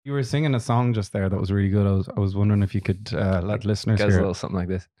You were singing a song just there that was really good. I was wondering if you could let listeners Goes a hear little something like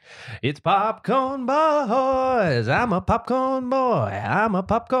this. It's popcorn boys. I'm a popcorn boy. I'm a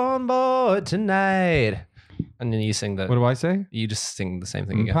popcorn boy tonight. And then you sing What do I say? You just sing the same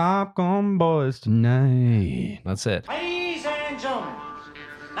thing again. Popcorn boys tonight. That's it. Ladies and gentlemen,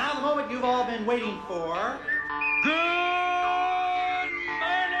 now the moment you've all been waiting for. Good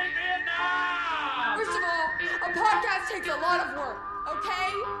morning, Vietnam! First of all, a podcast takes a lot of work, okay?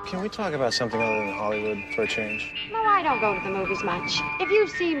 Can we talk about something other than Hollywood for a change? No, I don't go to the movies much. If you've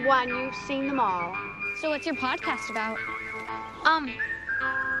seen one, you've seen them all. So what's your podcast about?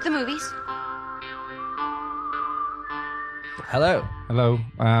 The movies. Hello. Hello.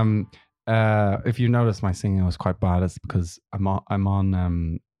 If you notice my singing was quite bad, it's because I'm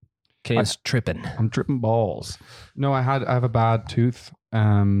on Killian's tripping. I'm tripping balls. No, I have a bad tooth.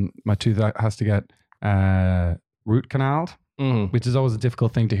 My tooth has to get root canaled, which is always a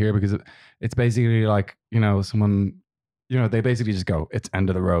difficult thing to hear because it's basically like, someone, they basically just go, it's end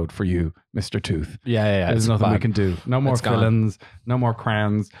of the road for you, Mr. Tooth. Yeah. There's nothing we can do. No more fillings, no more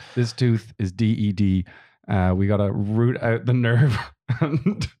crowns. This tooth is DED. We got to root out the nerve.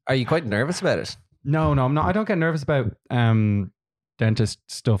 Are you quite nervous about it? No, I'm not. I don't get nervous about dentist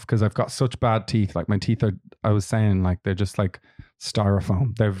stuff because I've got such bad teeth. Like my teeth are, I was saying, like they're just like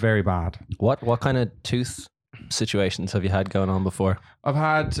styrofoam. They're very bad. What kind of tooth situations have you had going on before? I've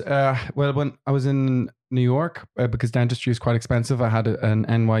had, when I was in New York, because dentistry is quite expensive, I had an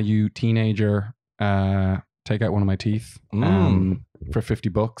NYU teenager take out one of my teeth for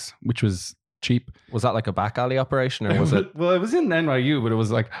 $50, which was cheap. Was that like a back alley operation or was it? Well, it was in NYU, but it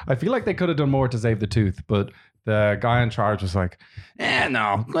was like, I feel like they could have done more to save the tooth, but the guy in charge was like,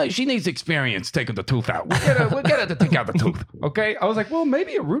 no, she needs experience taking the tooth out. We'll get her to take out the tooth. Okay. I was like, well,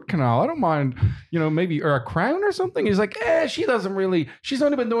 maybe a root canal. I don't mind, maybe, or a crown or something. He's like, she's only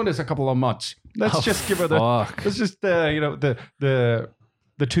been doing this a couple of months. Let's just give her the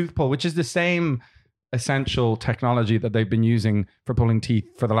tooth pull, which is the same essential technology that they've been using for pulling teeth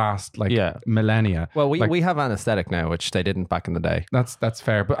for the last millennia. Well, we have anesthetic now, which they didn't back in the day. That's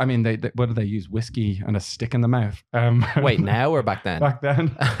fair, but I mean, they what do they use? Whiskey and a stick in the mouth. Wait, now or back then? Back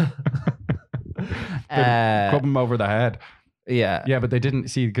then, club them over the head. Yeah, but they didn't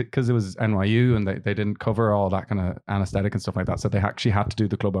see because it was NYU and they didn't cover all that kind of anesthetic and stuff like that. So they actually had to do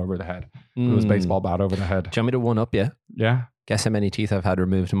the club over the head. It was baseball bat over the head. Do you want me to one up you? Yeah. Guess how many teeth I've had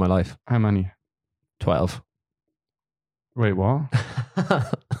removed in my life? How many? 12. Wait, what?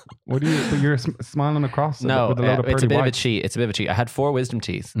 What do you? But you're smiling across. No, with a load of it's a bit whites. of a cheat. It's a bit of a cheat. I had 4 wisdom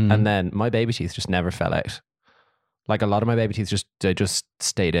teeth, and then my baby teeth just never fell out. Like a lot of my baby teeth just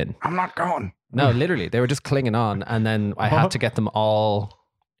stayed in. I'm not going. No, literally, they were just clinging on, and then I had to get them all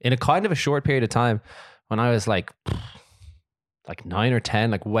in a kind of a short period of time. When I was like 9 or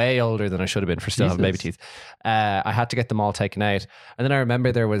 10, like way older than I should have been for still having baby teeth. I had to get them all taken out. And then I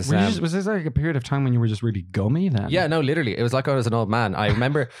remember there was... was this like a period of time when you were just really gummy then? Yeah, no, literally. It was like I was an old man. I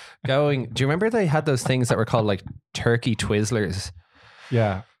remember going... Do you remember they had those things that were called like turkey Twizzlers?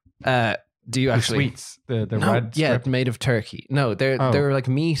 Yeah. Do you actually... sweets, the red strip? Made of turkey. No, they were like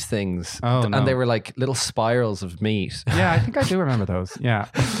meat things. Oh, no. And they were like little spirals of meat. Yeah, I think I do remember those. Yeah.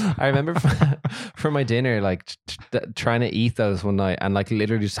 I remember for my dinner, like trying to eat those one night and like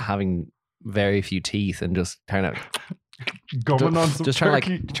literally just having very few teeth and just trying to... Going on some just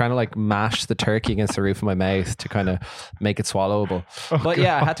turkey. trying to like mash the turkey against the roof of my mouth to kind of make it swallowable. Oh, but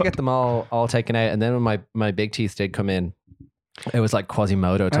yeah, I had to get them all taken out. And then when my big teeth did come in, it was like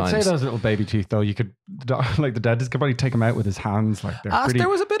Quasimodo times. I'd say those little baby teeth though, you could, like the dentist could probably take them out with his hands. Like they're pretty, there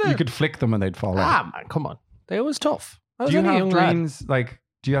was a bit of... you could flick them and they'd fall out. Man, come on. It was tough. I was Do you only a have young lad. dreams? Like,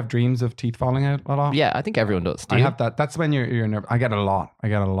 do you have dreams of teeth falling out a lot? Yeah, I think everyone does. Do I you? have that. That's when you're nervous. I get a lot.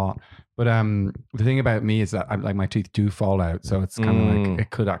 But the thing about me is that my teeth do fall out, so it's kind of like it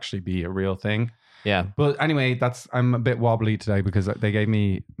could actually be a real thing. Yeah. But anyway, I'm a bit wobbly today because they gave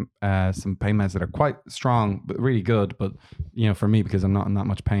me some pain meds that are quite strong, but really good. But for me, because I'm not in that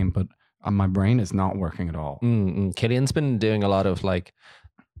much pain, but my brain is not working at all. Killian's been doing a lot of like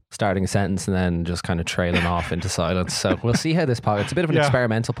starting a sentence and then just kind of trailing off into silence. So we'll see how this podcast. It's a bit of an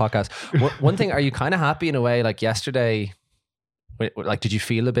experimental podcast. One thing, are you kind of happy in a way? Like yesterday, like did you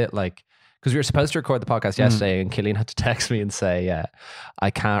feel a bit like? Because we were supposed to record the podcast yesterday and Killian had to text me and say,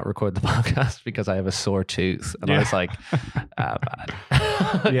 I can't record the podcast because I have a sore tooth. And I was like, man.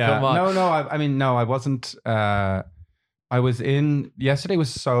 Yeah. Come on. No, I wasn't. I was in, yesterday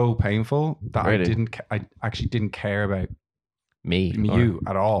was so painful that Really? I actually didn't care about Me. you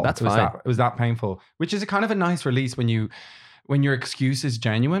at all. That's it was fine. It was that painful, which is a kind of a nice release when when your excuse is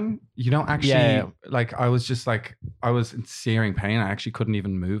genuine, you don't actually like. I was in searing pain. I actually couldn't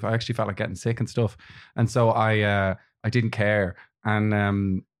even move. I actually felt like getting sick and stuff, and so I didn't care.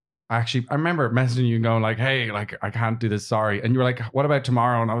 And I remember messaging you and going like, "Hey, like I can't do this. Sorry." And you were like, "What about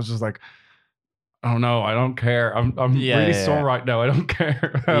tomorrow?" And I was just like, "Oh no, I don't care. I'm really sore right now. I don't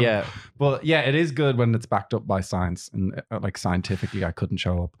care." But yeah, it is good when it's backed up by science and like scientifically, I couldn't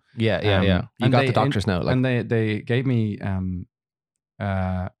show up. You got the doctor's note, like. And they gave me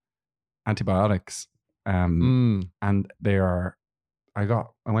antibiotics, and they are. I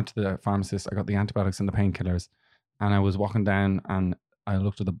went to the pharmacist. I got the antibiotics and the painkillers, and I was walking down and I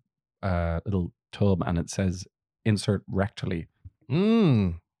looked at the little tub and it says insert rectally.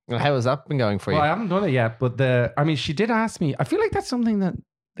 Well, how has that been going for you? Well, I haven't done it yet, but she did ask me. I feel like that's something that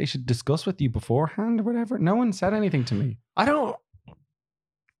they should discuss with you beforehand or whatever. No one said anything to me. I don't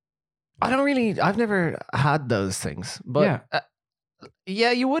really. I've never had those things, but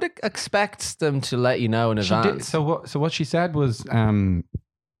you would expect them to let you know in advance. So what she said was,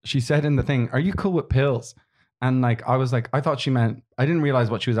 she said in the thing, "Are you cool with pills?" And like I was like, I thought she meant. I didn't realize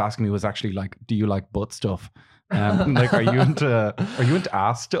what she was asking me was actually like, "Do you like butt stuff?" Like, are you into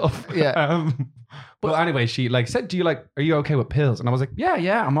ass stuff? Yeah. Well, anyway, she like said, are you okay with pills? And I was like,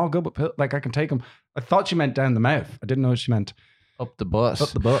 yeah, I'm all good with pills. Like I can take them. I thought she meant down the mouth. I didn't know what she meant. Up the butt.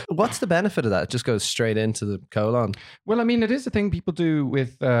 What's the benefit of that? It just goes straight into the colon. Well, I mean, it is a thing people do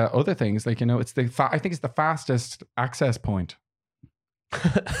with other things. Like, it's I think it's the fastest access point.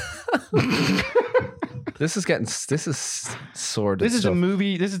 This is sordid. This is stuff. a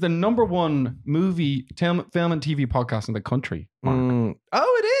movie. This is the number one movie, film and TV podcast in the country. Oh,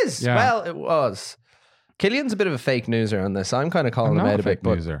 it is. Yeah. Well, it was. Killian's a bit of a fake newser on this. I'm kind of calling him out a bit.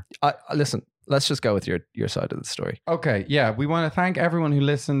 But listen, let's just go with your side of the story. Okay. Yeah. We want to thank everyone who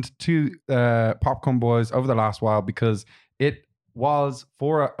listened to Popcorn Boys over the last while, because it was,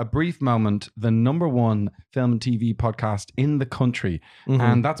 for a brief moment, the number one film and TV podcast in the country.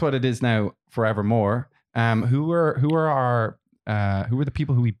 And that's what it is now forevermore. Who were the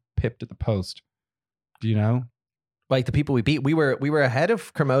people who we pipped at the post? Do you know? Like the people we beat? We were ahead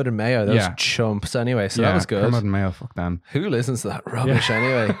of Kermode and Mayo, those chumps anyway, so that was good. Kermode and Mayo, fuck them. Who listens to that rubbish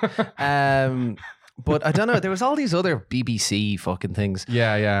anyway? But I don't know, there was all these other BBC fucking things.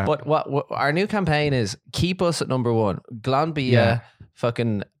 Yeah. But what our new campaign is, keep us at number one. Glanbia,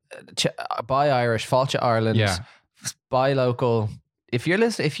 fucking buy Irish, Fáilte Ireland, buy local. If you've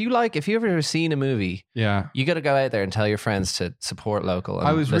ever seen a movie, you got to go out there and tell your friends to support local. And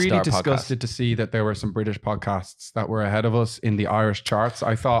I was really disgusted to see that there were some British podcasts that were ahead of us in the Irish charts.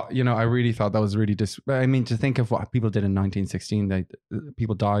 I thought, I really thought that was really to think of what people did in 1916.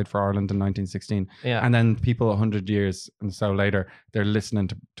 People died for Ireland in 1916. Yeah. And then people 100 years and so later, they're listening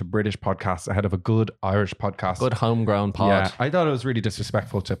to British podcasts ahead of a good Irish podcast. Good homegrown pod. Yeah, I thought it was really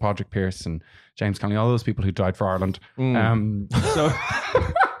disrespectful to Padraig Pearse and James Connolly, all those people who died for Ireland. So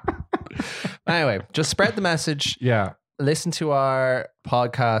anyway, just spread the message. Yeah. Listen to our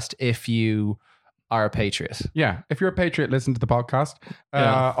podcast if you are a patriot. Yeah. If you're a patriot, listen to the podcast.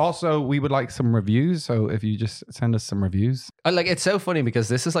 Also, we would like some reviews. So if you just send us some reviews. It's so funny because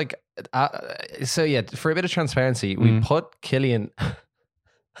this is like, for a bit of transparency, we put Killian,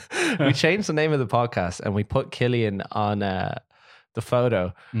 we changed the name of the podcast and we put Killian on the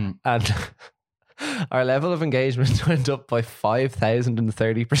photo and our level of engagement went up by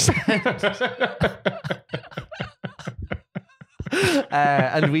 5,030%.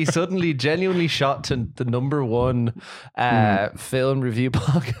 And we suddenly genuinely shot to the number one film review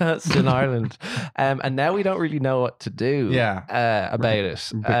podcast in Ireland. And now we don't really know what to do about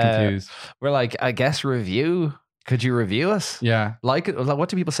it. I'm a bit confused. We're like, I guess review. Could you review us? Yeah. Like it. What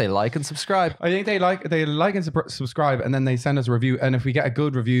do people say? Like and subscribe. I think they like and subscribe, and then they send us a review. And if we get a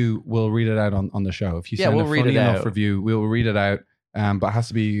good review, we'll read it out on the show. If you send a funny enough review, we'll read it out. But it has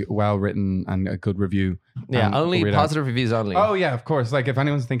to be well written and a good review. Yeah, only positive reviews only. Oh yeah, of course. Like if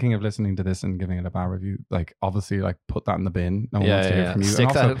anyone's thinking of listening to this and giving it a bad review, like obviously like put that in the bin. No one wants to hear from you. Stick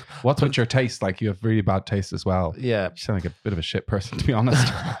and also, that. What's with your taste? Like you have really bad taste as well. Yeah. You sound like a bit of a shit person, to be honest.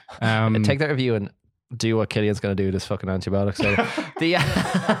 Take that review and do what Killian's going to do with his fucking antibiotics.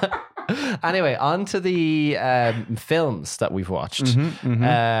 Anyway, on to the films that we've watched.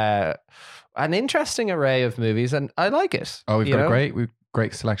 An interesting array of movies, and I like it. Oh, we've got a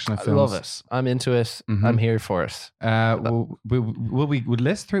great selection of films. I love it. I'm into it. I'm here for it. We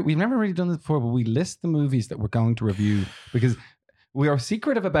list through. We've never really done this before, but we list the movies that we're going to review because we are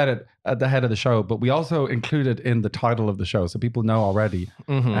secretive about it at the head of the show, but we also include it in the title of the show, so people know already.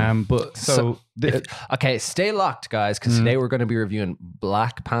 Okay, stay locked, guys, because today we're going to be reviewing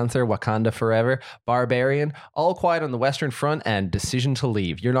Black Panther: Wakanda Forever, Barbarian, All Quiet on the Western Front, and Decision to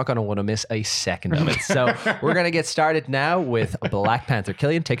Leave. You're not going to want to miss a second of it. So we're going to get started now with Black Panther.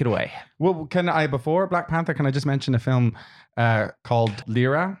 Killian, take it away. Well, before Black Panther, can I just mention a film called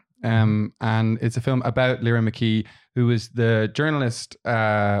Lyra? And it's a film about Lyra McKee, who is the journalist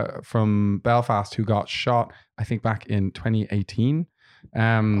from Belfast who got shot, I think, back in 2018.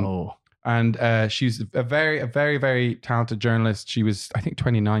 And she's a very, very talented journalist. She was, I think,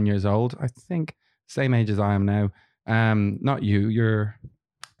 29 years old. I think same age as I am now. Not you. You're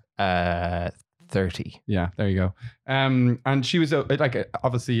 30. Yeah, there you go. And she was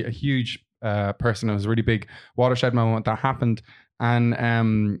obviously a huge person. It was a really big watershed moment that happened.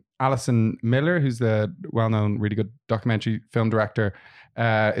 And Alison Miller, who's the well-known, really good documentary film director,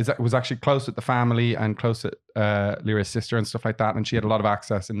 was actually close with the family and close with Lyra's sister and stuff like that. And she had a lot of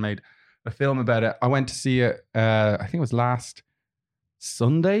access and made a film about it. I went to see it, I think it was last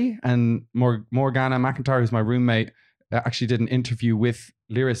Sunday. And Morgana McIntyre, who's my roommate, actually did an interview with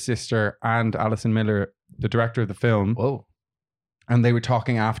Lyra's sister and Alison Miller, the director of the film. Whoa. And they were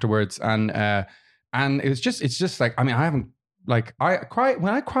talking afterwards. And it's just like, I mean, I haven't, like,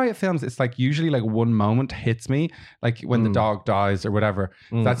 when I cry at films, it's like usually like one moment hits me, like when the dog dies or whatever.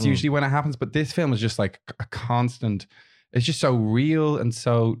 That's usually when it happens. But this film is just like a constant. It's just so real and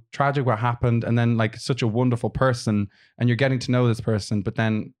so tragic what happened, and then like such a wonderful person, and you're getting to know this person, but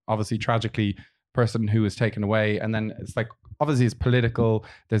then obviously tragically, person who is taken away, and then it's like obviously it's political.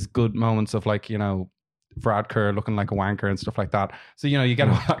 There's good moments of like, you know, Brad Kerr looking like a wanker and stuff like that. So, you know, you get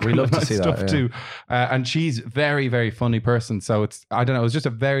all that we love to see stuff that, too. And she's very, very funny person. So it's, I don't know, it's just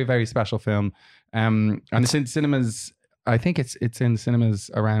a very, very special film. And it's in cinemas. I think it's in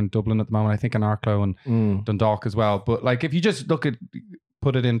cinemas around Dublin at the moment. I think in Arklow and Dundalk as well. But like, if you just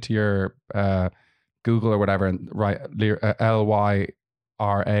put it into your Google or whatever and write LYRA,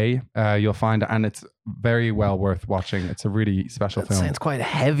 you'll find it, and it's very well worth watching. It's a really special film. Sounds quite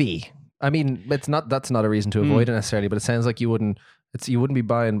heavy. I mean, that's not a reason to avoid it necessarily, but it sounds like you wouldn't be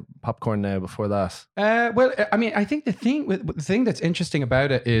buying popcorn now before that. Well, I mean, I think the thing that's interesting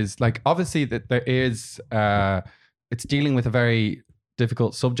about it is like, obviously that there is, it's dealing with a very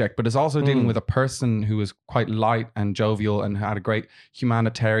difficult subject, but it's also dealing with a person who was quite light and jovial and had a great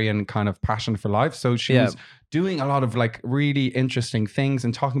humanitarian kind of passion for life. So she was doing a lot of like really interesting things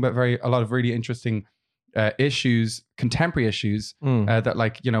and talking about a lot of really interesting issues, contemporary issues that,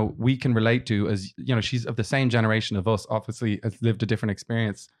 like, you know, we can relate to, as, you know, she's of the same generation of us, obviously has lived a different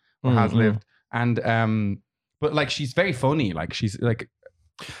experience or has lived. And but like, she's very funny, like she's like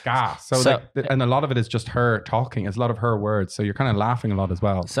gas. So like, and a lot of it is just her talking. It's a lot of her words. So you're kind of laughing a lot as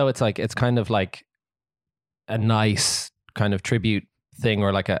well. So it's like, it's kind of like a nice kind of tribute thing,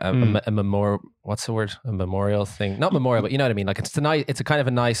 or like a memorial, what's the word? A memorial thing. Not memorial, but you know what I mean? Like it's a kind of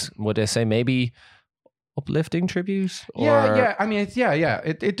a nice, would I say maybe uplifting tribute? Or... Yeah. I mean, it's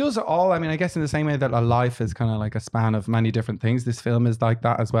it does all. I mean, I guess in the same way that a life is kind of like a span of many different things, this film is like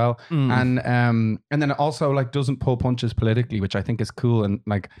that as well. And then it also like doesn't pull punches politically, which I think is cool, and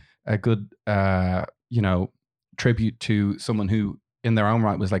like a good you know, tribute to someone who in their own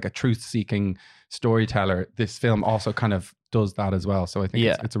right was like a truth-seeking storyteller. This film also kind of does that as well. So I think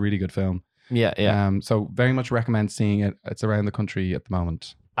it's a really good film. So very much recommend seeing it. It's around the country at the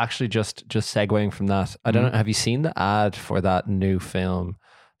moment. Actually, just segueing from that, I don't know, have you seen the ad for that new film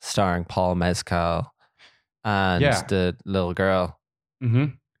starring Paul Mescal and the little girl,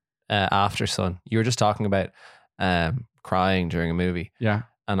 After Sun? You were just talking about crying during a movie. Yeah.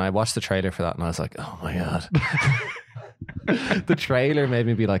 And I watched the trailer for that and I was like, oh my God. The trailer made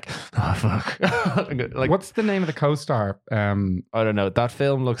me be like, oh fuck. Like, what's the name of the co-star? I don't know. That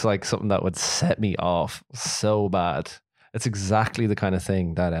film looks like something that would set me off so bad. It's exactly the kind of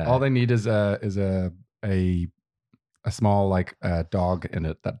thing that all they need is a small like dog in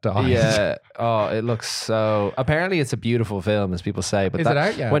it that dies. Yeah. Oh, it looks so. Apparently, it's a beautiful film, as people say. But is it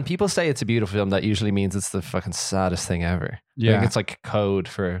out yet? When people say it's a beautiful film, that usually means it's the fucking saddest thing ever. Yeah, like, it's like code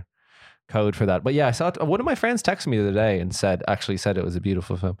for that. But yeah, I saw it. One of my friends texted me the other day and said it was a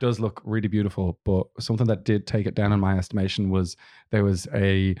beautiful film. It does look really beautiful, but something that did take it down in my estimation was there was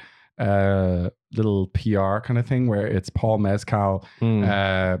a little PR kind of thing where it's Paul Mescal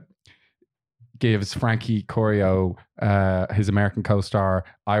gives Frankie Corio, his American co-star,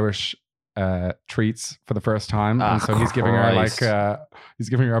 Irish treats for the first time. And so he's giving her like he's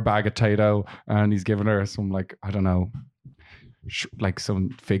giving her a bag of Tato, and he's giving her some, like, I don't know, like some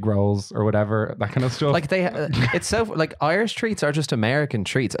fig rolls or whatever, that kind of stuff. Like it's so like Irish treats are just American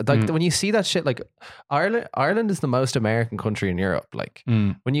treats. Like when you see that shit, like Ireland is the most American country in Europe. Like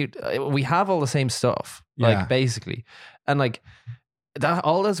we have all the same stuff, like basically, and like that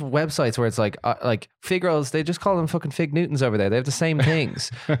all those websites where it's like fig rolls, they just call them fucking fig Newtons over there. They have the same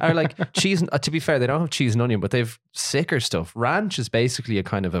things. Or like cheese. To be fair, they don't have cheese and onion, but they've sicker stuff. Ranch is basically a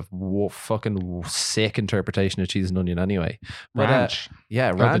kind of a fucking sick interpretation of cheese and onion, anyway. But, ranch,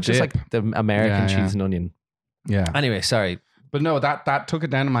 ranch is like the American cheese and onion. Yeah. Anyway, sorry. But no, that took it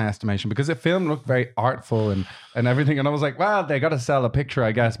down in my estimation because the film looked very artful and everything. And I was like, well, they got to sell a picture,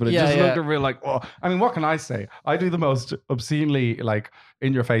 I guess. But it just looked real like, oh, I mean, what can I say? I do the most obscenely like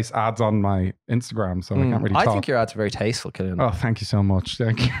in your face ads on my Instagram. So I can't really talk. I think your ads are very tasteful, Killian. Oh, thank you so much.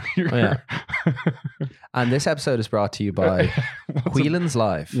 Thank you. And this episode is brought to you by Whelan's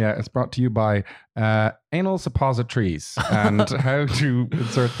Live. Yeah, it's brought to you by anal suppositories and how to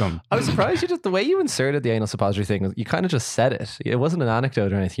insert them. I was surprised the way you inserted the anal suppository thing, you kind of just said it. It wasn't an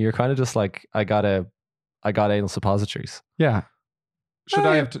anecdote or anything. You're kind of just like, I got anal suppositories. Yeah. Should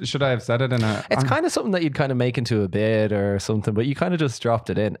I have said it in a... It's kind of something that you'd kind of make into a bid or something, but you kind of just dropped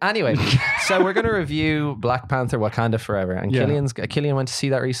it in. Anyway, so we're going to review Black Panther Wakanda Forever. And Killian went to see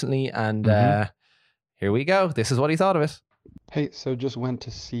that recently, and here we go. This is what he thought of it. Hey, so just went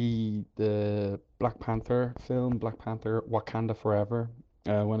to see the Black Panther film, Black Panther Wakanda Forever.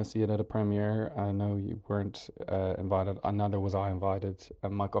 Went to see it at a premiere. I know you weren't invited, and neither was I invited.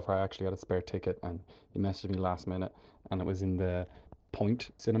 And Michael Fry actually had a spare ticket, and he messaged me last minute, and it was in the Point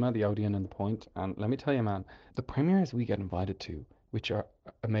Cinema, the Odeon and the Point. And let me tell you, man, the premieres we get invited to, which are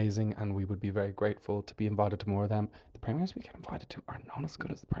amazing, and we would be very grateful to be invited to more of them, the premieres we get invited to are not as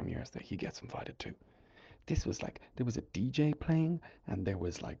good as the premieres that he gets invited to. This was like, there was a DJ playing, and there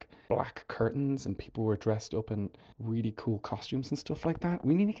was like black curtains, and people were dressed up in really cool costumes and stuff like that.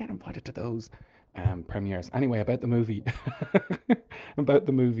 We need to get invited to those premieres. Anyway, about the movie.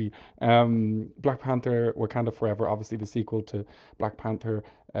 Black Panther Wakanda Forever, obviously the sequel to Black Panther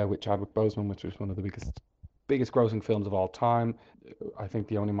with Chadwick Boseman, which was one of the biggest grossing films of all time. I think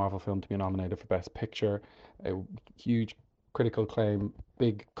the only Marvel film to be nominated for Best Picture. A huge critical acclaim,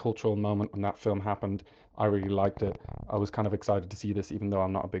 big cultural moment when that film happened. I really liked it. I was kind of excited to see this, even though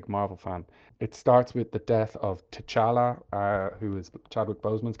I'm not a big Marvel fan. It starts with the death of T'Challa, who is Chadwick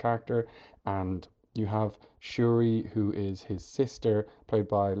Boseman's character, and you have Shuri, who is his sister, played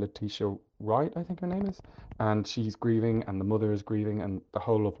by Letitia Wright, I think her name is, and she's grieving, and the mother is grieving, and the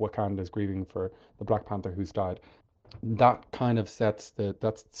whole of Wakanda is grieving for the Black Panther who's died. That kind of that's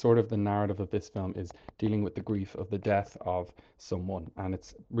sort of the narrative of this film, is dealing with the grief of the death of someone, and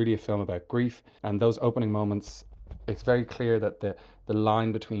it's really a film about grief. And those opening moments, it's very clear that the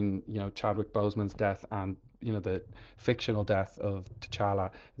line between Chadwick Boseman's death and the fictional death of T'Challa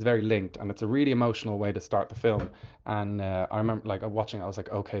is very linked, and it's a really emotional way to start the film. And I remember like watching it, I was like,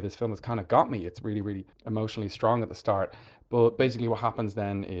 okay, this film has kind of got me. It's really, really emotionally strong at the start. But basically what happens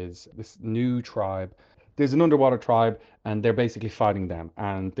then is this new tribe, there's an underwater tribe, and they're basically fighting them,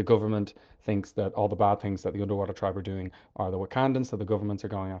 and the government thinks that all the bad things that the underwater tribe are doing are the Wakandans, so the governments are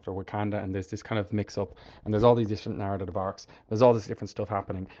going after Wakanda, and there's this kind of mix up, and there's all these different narrative arcs, there's all this different stuff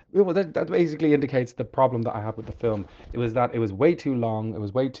happening. Well, that basically indicates the problem that I had with the film. It was that it was way too long, it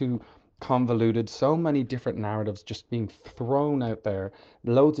was way too convoluted, so many different narratives just being thrown out there,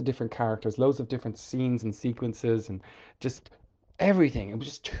 loads of different characters, loads of different scenes and sequences, and just everything. It was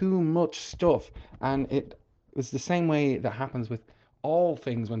just too much stuff, and it was the same way that happens with all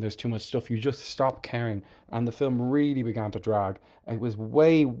things when there's too much stuff. You just stop caring, and the film really began to drag. It was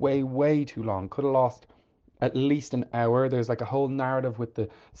way, way, way too long. Could have lost at least an hour. There's like a whole narrative with the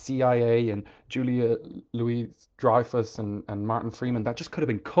CIA and Julia Louis-Dreyfus and Martin Freeman that just could have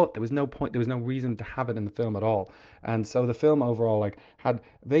been cut. There was no point, there was no reason to have it in the film at all. And so the film overall like had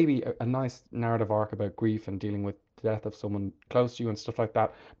maybe a nice narrative arc about grief and dealing with the death of someone close to you and stuff like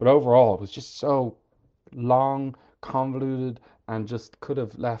that, but overall it was just so long, convoluted, and just could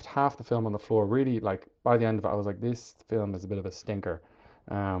have left half the film on the floor. Really, like by the end of it I was like, this film is a bit of a stinker.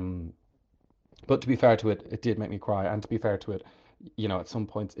 But to be fair to it, it did make me cry, and to be fair to it, at some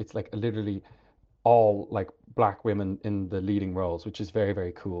points it's like literally all like black women in the leading roles, which is very,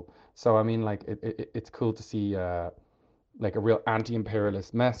 very cool. So I mean, like it's cool to see like a real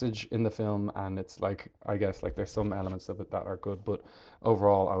anti-imperialist message in the film, and it's like, I guess like there's some elements of it that are good, but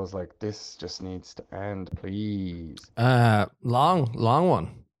overall I was like, this just needs to end, please. Long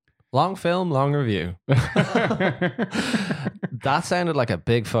one. Long film, long review. That sounded like a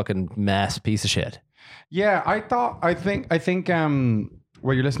big fucking mess, piece of shit. Yeah, I think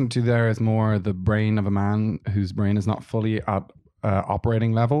what you're listening to there is more the brain of a man whose brain is not fully at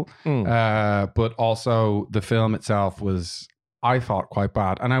operating level. But also the film itself was, I thought, quite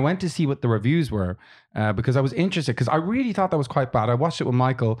bad. And I went to see what the reviews were because I was interested, because I really thought that was quite bad. I watched it with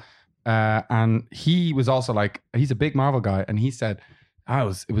Michael and he was also like, he's a big Marvel guy, and he said,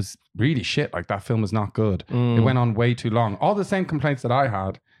 it was really shit. Like, that film was not good. It went on way too long. All the same complaints that I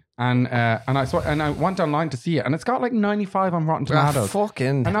had. And I went online to see it, and it's got like 95 on Rotten Tomatoes.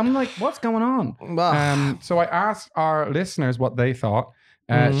 Fucking. And I'm like, what's going on? So I asked our listeners what they thought.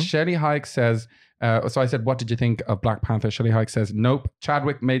 Shelley Hike says, so I said, what did you think of Black Panther? Shelley Hike says, nope,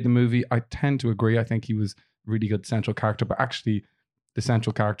 Chadwick made the movie. I tend to agree. I think he was a really good central character, but actually the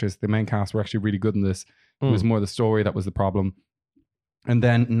central characters, the main cast, were actually really good in this. It was more the story that was the problem. And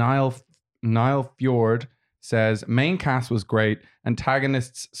then Niall Fjord says, main cast was great.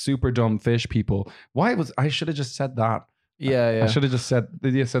 Antagonists, super dumb fish people. I should have just said that. Yeah. I should have just said,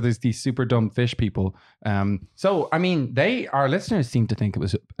 so there's these super dumb fish people. So, I mean, our listeners seem to think it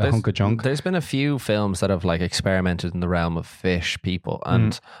was a hunk of junk. There's been a few films that have like experimented in the realm of fish people,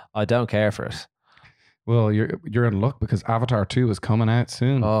 and I don't care for it. Well, you're in luck, because Avatar 2 is coming out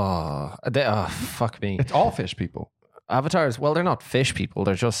soon. Oh, fuck me. It's all fish people. Avatars, well, they're not fish people.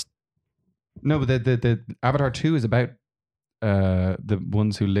 They're just... No, but the Avatar 2 is about the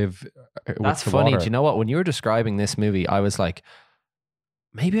ones who live That's with the funny. water. Do you know what? When you were describing this movie, I was like,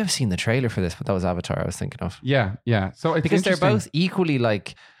 maybe I've seen the trailer for this, but that was Avatar I was thinking of. Yeah. So it's because they're interesting. both equally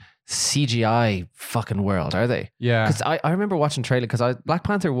like CGI fucking world, are they? Yeah. Because I remember watching trailer, because Black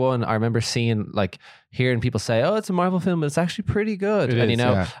Panther 1, I remember seeing, like, hearing people say, oh, it's a Marvel film, but it's actually pretty good. And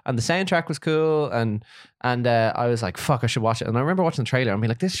and the soundtrack was cool, and I was like, fuck, I should watch it. And I remember watching the trailer and being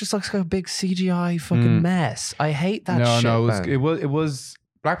like, this just looks like a big CGI fucking mess. I hate that shit. No, man. it was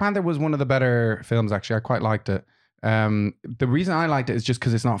Black Panther was one of the better films, actually. I quite liked it. The reason I liked it is just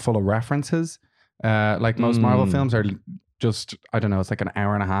because it's not full of references. Like most Marvel films are just, I don't know, it's like an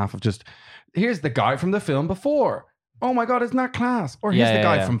hour and a half of just, here's the guy from the film before. Oh my God, isn't that class? Or here's the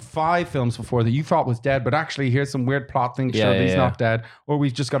guy from 5 films before that you thought was dead, but actually here's some weird plot thing to show that he's not dead. Or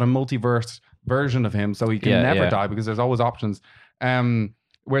we've just got a multiverse version of him, so he can never die, because there's always options.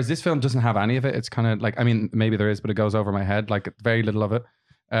 Whereas this film doesn't have any of it. It's kind of like, I mean, maybe there is, but it goes over my head, like very little of it.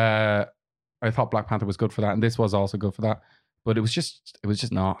 I thought Black Panther was good for that, and this was also good for that. But it was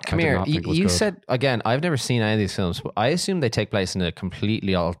just not. Come here. You said, again, I've never seen any of these films, but I assume they take place in a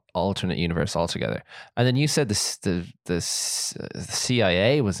completely alternate universe altogether. And then you said the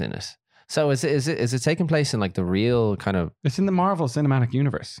CIA was in it. So is it taking place in like the real kind of... It's in the Marvel Cinematic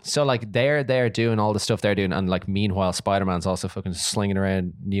Universe. So like they're doing all the stuff they're doing, and like meanwhile Spider-Man's also fucking slinging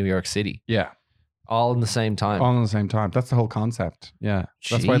around New York City. Yeah. All in the same time. All in the same time. That's the whole concept. Yeah.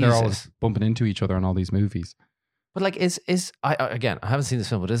 That's why they're always bumping into each other in all these movies. But like, I haven't seen this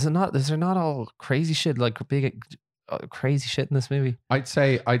film, but is there not all crazy shit, like big crazy shit in this movie? I'd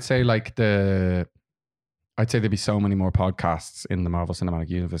say there'd be so many more podcasts in the Marvel Cinematic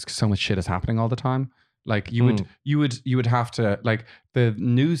Universe, because so much shit is happening all the time. Like you would have to, like, the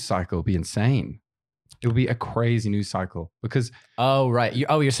news cycle would be insane. It would be a crazy news cycle, because you're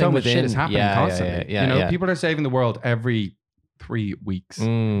saying so much shit is happening constantly. Yeah, people are saving the world every 3 weeks,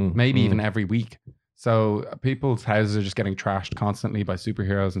 maybe even every week. So people's houses are just getting trashed constantly by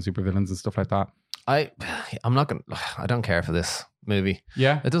superheroes and supervillains and stuff like that. I don't care for this movie.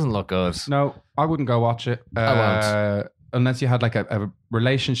 Yeah. It doesn't look good. No, I wouldn't go watch it. I won't. Unless you had like a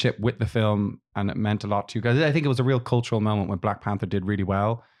relationship with the film and it meant a lot to you guys. I think it was a real cultural moment when Black Panther did really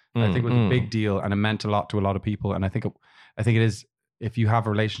well. I think it was a big deal, and it meant a lot to a lot of people. And I think it is, if you have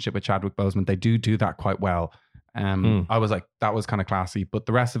a relationship with Chadwick Boseman, they do that quite well. I was like, that was kind of classy, but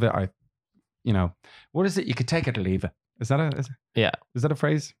the rest of it, what is it? You could take it or leave it. Is that a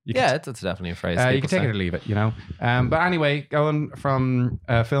phrase? It's definitely a phrase. You can take it or leave it, But anyway, going from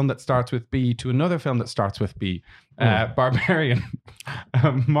a film that starts with B to another film that starts with B, Barbarian.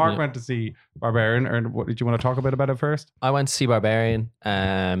 Mark went to see Barbarian, or what did you want to talk about it first? I went to see Barbarian.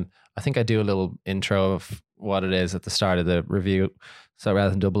 I think I do a little intro of what it is at the start of the review. So rather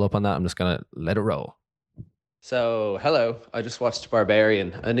than double up on that, I'm just going to let it roll. So, hello. I just watched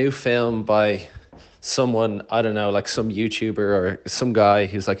Barbarian, a new film by someone, I don't know, like some YouTuber or some guy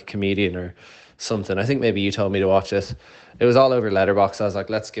who's like a comedian or something. I think maybe you told me to watch it. It was all over Letterboxd. I was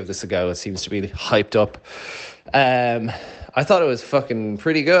like, let's give this a go. It seems to be hyped up. I thought it was fucking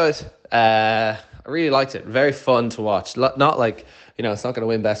pretty good. I really liked it. Very fun to watch. Not like, it's not going to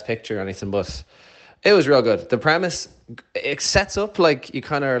win Best Picture or anything, but it was real good. The premise, it sets up like you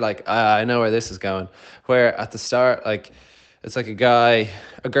kind of are like, I know where this is going. Where at the start, like, it's like a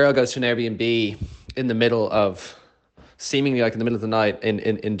girl goes to an Airbnb in the middle of seemingly like in the middle of the night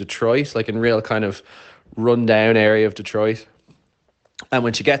in Detroit, like in real kind of rundown area of Detroit. And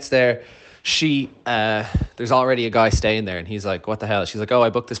when she gets there, there's already a guy staying there, and he's like, what the hell? She's like, oh, I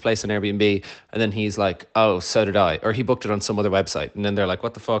booked this place on Airbnb. And then he's like, oh, so did I. Or he booked it on some other website. And then they're like,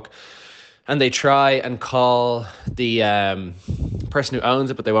 what the fuck? And they try and call the person who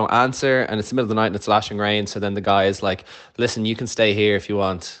owns it, but they won't answer. And it's the middle of the night and it's lashing rain. So then the guy is like, listen, you can stay here if you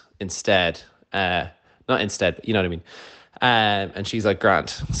want instead. Not instead, but you know what I mean? And she's like,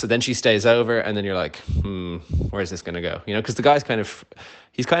 Grant. So then she stays over, and then you're like, where's this going to go? You know, because the guy's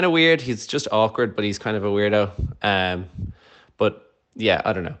he's kind of weird. He's just awkward, but he's kind of a weirdo. But yeah,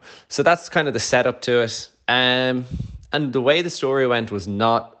 I don't know. So that's kind of the setup to it. And the way the story went was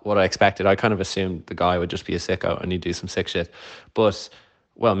not what I expected. I kind of assumed the guy would just be a sicko and he'd do some sick shit. But,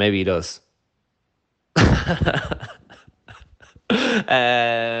 well, maybe he does.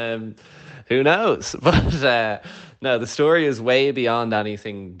 Who knows? But no, the story is way beyond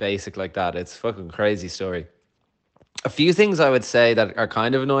anything basic like that. It's a fucking crazy story. A few things I would say that are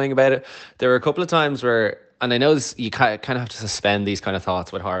kind of annoying about it. There were a couple of times where, and I know this, you kind of have to suspend these kind of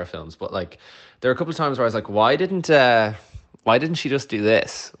thoughts with horror films, but like there were a couple of times where I was like, why didn't she just do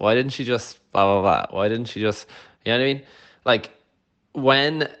this? Why didn't she just blah blah blah? Why didn't she just, you know what I mean? Like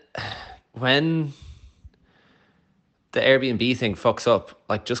when the Airbnb thing fucks up,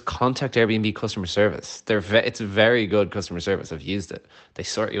 like just contact Airbnb customer service. It's a very good customer service. I've used it. They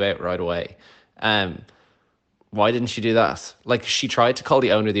sort you out right away. Why didn't she do that? Like she tried to call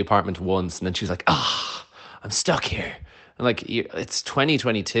the owner of the apartment once, and then she was like, I'm stuck here. And like, it's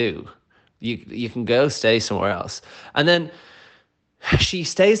 2022. You can go stay somewhere else. And then she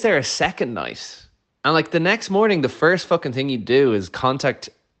stays there a second night. And like the next morning, the first fucking thing you do is contact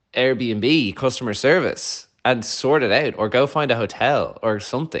Airbnb customer service and sort it out, or go find a hotel or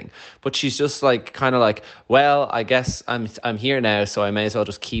something. But she's just like, kind of like, well, I guess I'm here now, so I may as well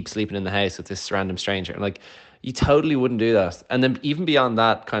just keep sleeping in the house with this random stranger. And like, you totally wouldn't do that. And then even beyond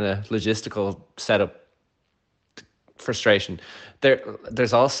that kind of logistical setup frustration, there's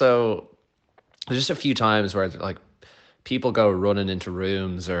just a few times where like people go running into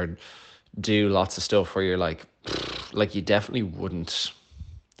rooms or do lots of stuff where you're like you definitely wouldn't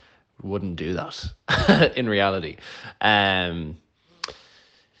do that in reality. There's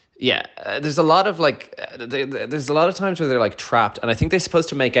a lot of like there's a lot of times where they're like trapped, and I think they're supposed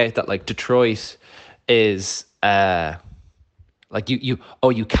to make out that like Detroit is like you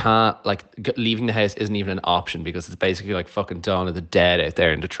can't, like, leaving the house isn't even an option because it's basically like fucking Dawn of the Dead out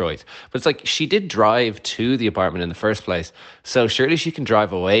there in Detroit. But it's like she did drive to the apartment in the first place, so surely she can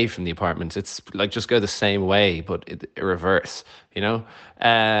drive away from the apartment. It's like just go the same way but in reverse, you know.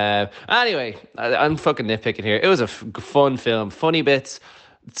 Anyway, I'm fucking nitpicking here. It was a fun film, funny bits.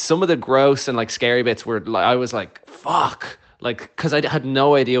 Some of the gross and like scary bits were like, I was like, fuck. Like, because I had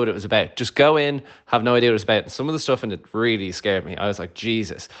no idea what it was about. Just go in, have no idea what it was about. And some of the stuff in it really scared me. I was like,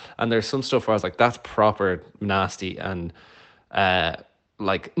 Jesus. And there's some stuff where I was like, that's proper nasty. And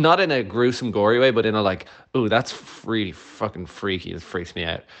like, not in a gruesome, gory way, but in a like, ooh, that's really fucking freaky. It freaks me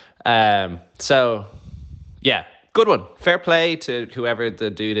out. So, yeah, good one. Fair play to whoever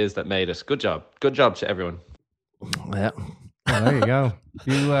the dude is that made it. Good job. Good job to everyone. Yeah. Well, there you go.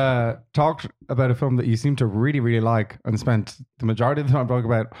 You talked about a film that you seem to really, really like, and spent the majority of the time talking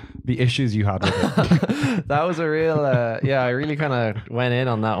about the issues you had with it. That was a real, I really kind of went in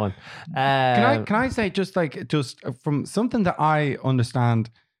on that one. Can I say just from something that I understand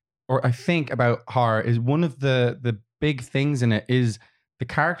or I think about horror is one of the big things in it is the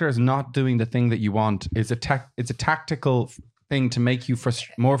character is not doing the thing that you want. It's a tactical thing to make you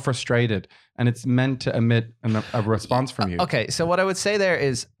more frustrated, and it's meant to emit a response from you. Okay, so what I would say there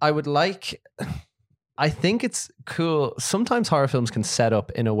is I think it's cool. Sometimes horror films can set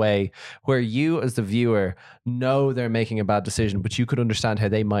up in a way where you as the viewer know they're making a bad decision, but you could understand how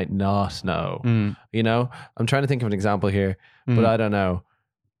they might not know. You know, I'm trying to think of an example here, but I don't know.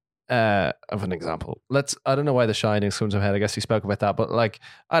 Of an example. I don't know why The Shining comes to my head. I guess we spoke about that, but like,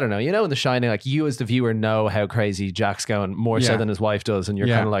 I don't know, you know, in The Shining, like you as the viewer know how crazy Jack's going more so than his wife does. And you're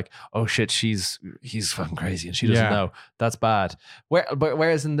kind of like, oh shit, he's fucking crazy and she doesn't know. That's bad.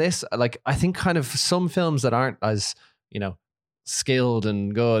 Whereas in this, like, I think kind of some films that aren't as, you know, skilled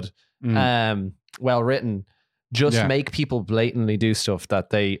and good, well written, just make people blatantly do stuff that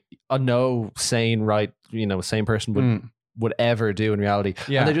they no sane person would ever do in reality.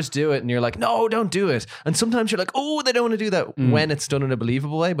 And they just do it and you're like, no, don't do it. And sometimes you're like, oh, they don't want to do that when it's done in a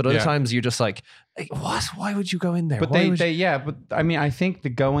believable way. But other times you're just like, what? Why would you go in there? But but I mean, I think the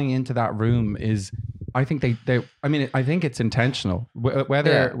going into that room is, I think I think it's intentional.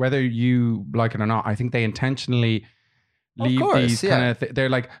 Whether you like it or not, I think they intentionally leave course, these yeah. kind of they're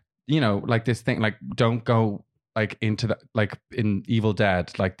like, like this thing, like don't go like into the, like in Evil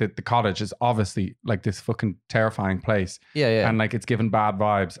Dead, like the cottage is obviously like this fucking terrifying place. Yeah. And like it's given bad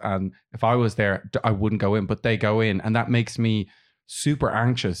vibes. And if I was there, I wouldn't go in, but they go in, and that makes me super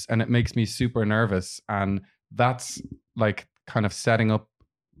anxious and it makes me super nervous. And that's like kind of setting up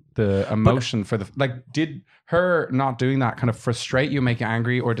the emotion for the, like, did her not doing that kind of frustrate you, make you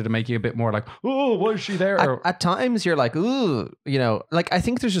angry, or did it make you a bit more like, oh, why is she there? At times you're like, ooh, like I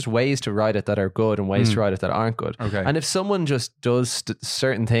think there's just ways to write it that are good and ways to write it that aren't good. Okay. And if someone just does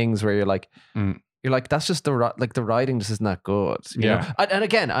certain things where you're like, that's just the writing just isn't that good. You know? And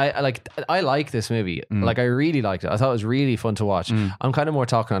again, I like this movie. Like I really liked it. I thought it was really fun to watch. I'm kind of more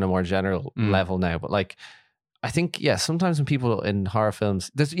talking on a more general level now, but like, I think, sometimes when people in horror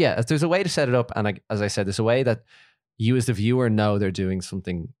films, there's a way to set it up. And as I said, there's a way that you as the viewer know they're doing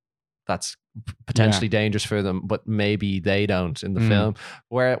something that's potentially dangerous for them, but maybe they don't in the film.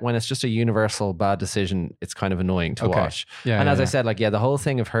 Where when it's just a universal bad decision, it's kind of annoying to watch. And as I said, like, the whole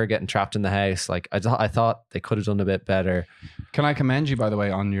thing of her getting trapped in the house, like I thought they could have done a bit better. Can I commend you, by the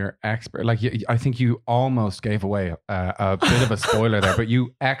way, on your expert? Like, I think you almost gave away a bit of a spoiler there, but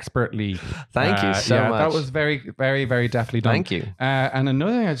you expertly. Thank you so much. That was very, very, very deftly done. Thank you. And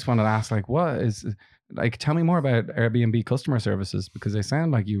another thing I just wanted to ask, like, what is, like, tell me more about Airbnb customer services, because they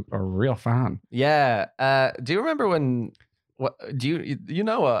sound like you are a real fan. Yeah. Do you remember when? What do you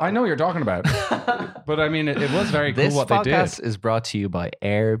know? I know what you're talking about, but I mean, it was very cool what they did. This podcast is brought to you by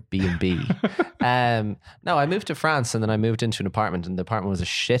Airbnb. No, I moved to France and then I moved into an apartment, and the apartment was a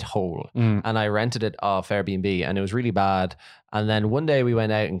shithole, and I rented it off Airbnb, and it was really bad. And then one day we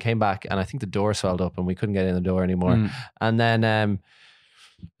went out and came back, and I think the door swelled up and we couldn't get in the door anymore. And then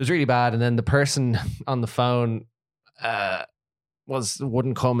it was really bad. And then the person on the phone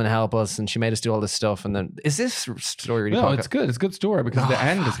wouldn't come and help us, and she made us do all this stuff. And then, is this story really? No, it's good. It's a good story because the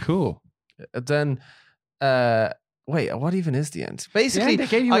end is cool. Then, wait, what even is the end? Basically, they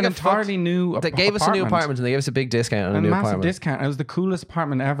gave you an entirely new. They gave us a new apartment, and they gave us a big discount on a new massive apartment. Discount. It was the coolest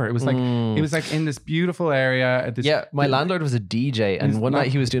apartment ever. It was like in this beautiful area. At this, my landlord was a DJ, and one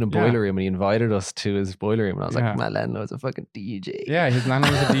night he was doing a boiler room, and he invited us to his boiler room, and I was like, my landlord's a fucking DJ. Yeah, his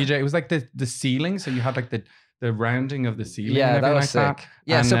landlord was a DJ. It was like the ceiling, so you had like the rounding of the ceiling. Yeah, and that was like sick. That.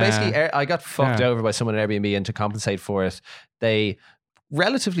 Yeah, and, so basically, I got fucked over by someone at Airbnb, and to compensate for it, they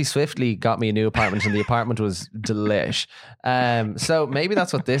relatively swiftly got me a new apartment, and the apartment was delish. So maybe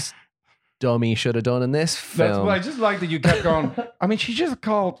that's what this dummy should have done in this film. I just like that you kept going. I mean, she just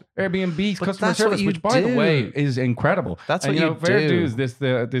called Airbnb's customer service, which, by the way, is incredible. That's what you do. Fair dues. This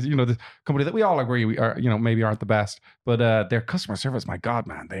this company that we all agree we are, maybe aren't the best, but their customer service, my God,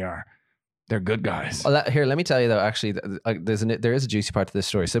 man, they're good guys. Well, here, let me tell you though. Actually, there is a juicy part to this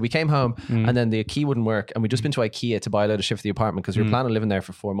story. So we came home, and then the key wouldn't work, and we'd just been to IKEA to buy a load of shit for the apartment because we were planning on living there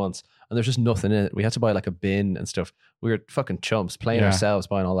for 4 months, and there's just nothing in it. We had to buy like a bin and stuff. We were fucking chumps playing ourselves,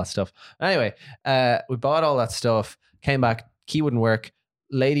 buying all that stuff. Anyway, we bought all that stuff, came back, key wouldn't work,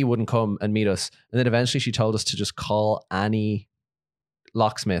 lady wouldn't come and meet us, and then eventually she told us to just call Annie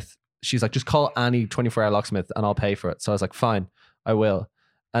locksmith. She's like, just call Annie 24-hour locksmith and I'll pay for it. So I was like, fine, I will.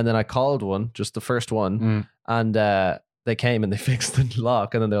 And then I called one, just the first one, and they came and they fixed the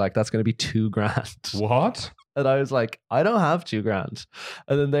lock. And then they're like, that's going to be $2,000. What? And I was like, I don't have $2,000.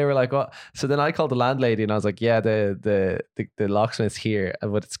 And then they were like, what? So then I called the landlady and I was like, yeah, the locksmith's here,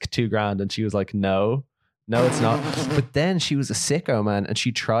 but it's $2,000. And she was like, no, it's not. But then she was a sicko, man. And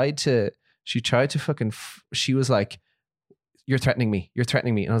she tried to fucking, she was like, you're threatening me.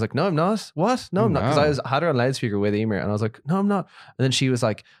 And I was like, no, I'm not. What? No, I'm not. Because I had her on loudspeaker with Emer, and I was like, no, I'm not. And then she was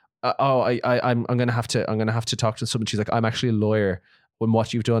like, I'm gonna have to talk to someone. She's like, I'm actually a lawyer. When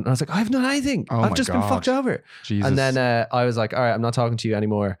what you've done, and I was like, I've done anything. I've just been fucked over. Jesus. And then I was like, all right, I'm not talking to you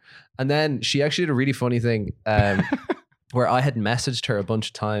anymore. And then she actually did a really funny thing. Where I had messaged her a bunch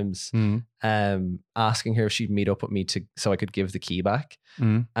of times, asking her if she'd meet up with me so I could give the key back.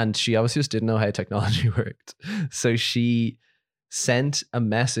 And she obviously just didn't know how technology worked. So she sent a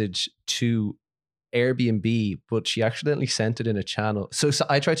message to Airbnb, but she accidentally sent it in a channel. So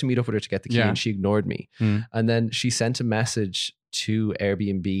I tried to meet up with her to get the key, and she ignored me. And then she sent a message to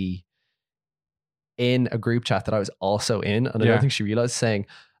Airbnb in a group chat that I was also in, and I don't think she realized, saying,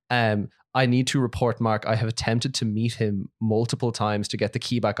 I need to report Mark. I have attempted to meet him multiple times to get the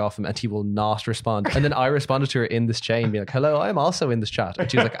key back off him, and he will not respond. And then I responded to her in this chain, being like, hello, I'm also in this chat. And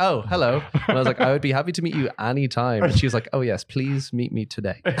she was like, oh, hello. And I was like, I would be happy to meet you anytime. And she was like, oh yes, please meet me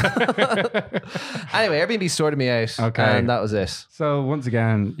today. Anyway, Airbnb sorted me out. Okay. And that was it. So once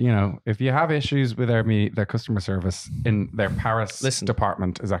again, if you have issues with Airbnb, their customer service in their Paris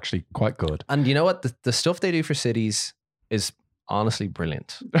department is actually quite good. And you know what? The stuff they do for cities is honestly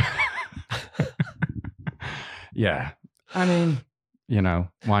brilliant. Yeah. I mean, you know,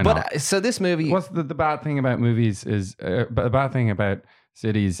 why not? But so this movie, What's the bad thing about movies is, the bad thing about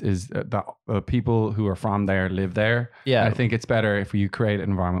cities is that the people who are from there live there. Yeah. I think it's better if you create an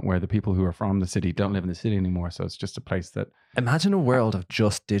environment where the people who are from the city don't live in the city anymore. So it's just a place that... imagine a world of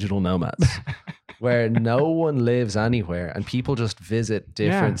just digital nomads where no one lives anywhere and people just visit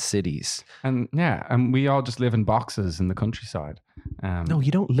different cities. And we all just live in boxes in the countryside. No,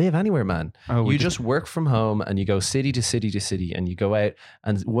 you don't live anywhere, man. Oh, you just work from home and you go city to city to city and you go out,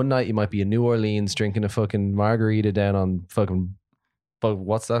 and one night you might be in New Orleans drinking a fucking margarita down on fucking,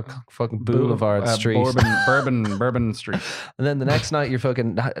 what's that fucking Boulevard Street? Bourbon Street. And then the next night you're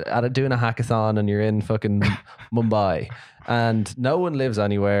fucking doing a hackathon and you're in fucking Mumbai and no one lives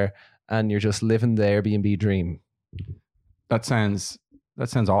anywhere and you're just living the Airbnb dream. That sounds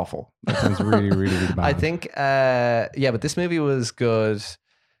awful. That sounds really, really, really bad. I think, but this movie was good.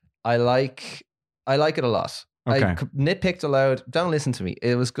 I like it a lot. Okay. I nitpicked aloud. Don't listen to me.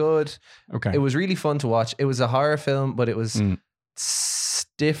 It was good. Okay. It was really fun to watch. It was a horror film, but it was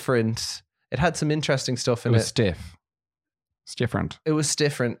different. It had some interesting stuff in it. It was stiff. It's different. It was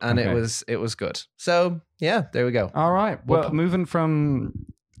different, and Okay. it was good. So yeah, there we go. All right. Well, moving from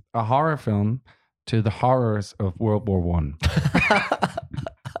a horror film to the horrors of World War One.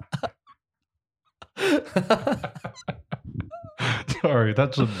 Sorry,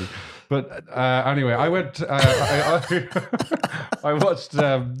 that shouldn't be. But anyway, I went. I watched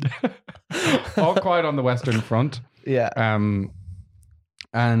All Quiet on the Western Front. Yeah.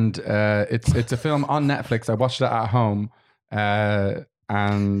 And it's a film on Netflix. I watched it at home,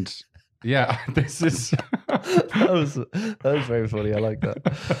 and yeah, this is that was very funny. I like that.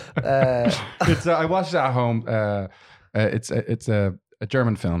 I watched it at home. It's a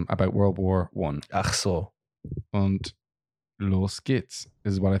German film about World War One. Ach so. Und Los geht's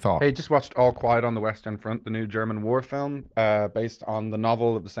is what I thought. Hey, just watched All Quiet on the Western Front, the new German war film, based on the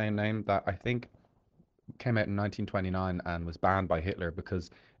novel of the same name that I think came out in 1929 and was banned by Hitler because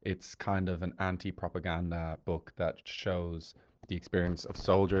it's kind of an anti-propaganda book that shows the experience of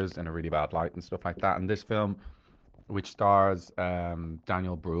soldiers in a really bad light and stuff like that. And this film, which stars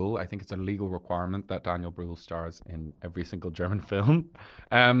Daniel Brühl, I think it's a legal requirement that Daniel Brühl stars in every single German film,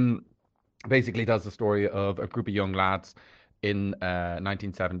 basically tells the story of a group of young lads in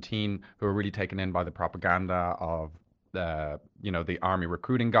 1917 who are really taken in by the propaganda of the army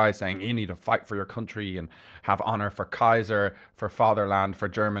recruiting guys saying you need to fight for your country and have honor for Kaiser, for fatherland, for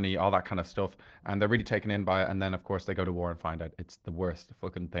Germany, all that kind of stuff. And they're really taken in by it. And then of course they go to war and find out it's the worst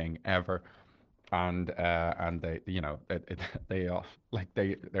fucking thing ever. And they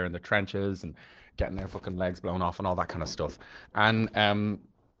they're in the trenches and getting their fucking legs blown off and all that kind of stuff. And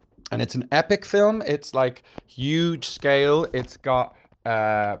it's an epic film. It's like huge scale. It's got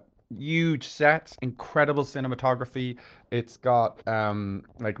huge sets, incredible cinematography. It's got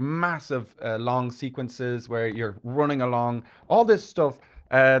like massive long sequences where you're running along. All this stuff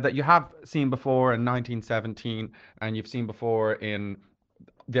that you have seen before in 1917 and you've seen before in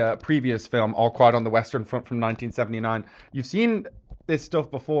the previous film, All Quiet on the Western Front from 1979. You've seen this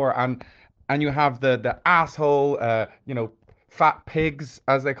stuff before, and you have the asshole, fat pigs,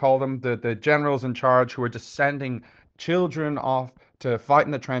 as they call them, the generals in charge who are just sending children off to fight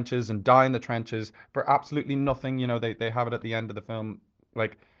in the trenches and die in the trenches for absolutely nothing. They have it at the end of the film.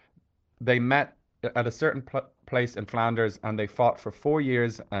 Like, they met at a certain place in Flanders and they fought for 4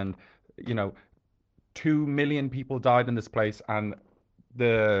 years, and 2 million people died in this place, and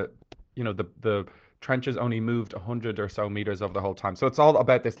the trenches only moved 100 or so meters over the whole time. So it's all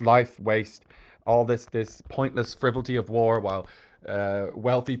about this life waste, all this pointless frivolity of war, while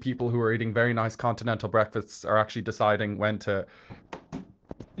wealthy people who are eating very nice continental breakfasts are actually deciding when to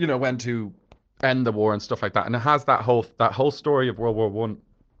end the war and stuff like that. And it has that whole story of World War One,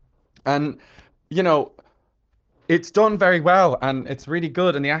 and it's done very well, and it's really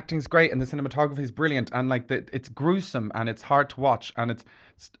good, and the acting's great, and the cinematography is brilliant, and it's gruesome and it's hard to watch, and it's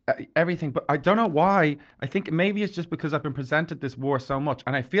everything. But I don't know why. I think maybe it's just because I've been presented this war so much,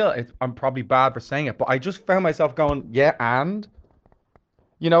 and I feel I'm probably bad for saying it, but I just found myself going, yeah, and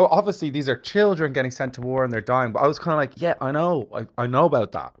obviously these are children getting sent to war and they're dying, but I was kind of like, yeah, I know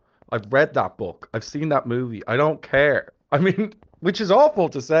about that. I've read that book. I've seen that movie. I don't care. I mean, which is awful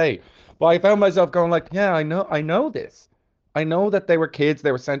to say, but I found myself going like, yeah, I know this. I know that they were kids.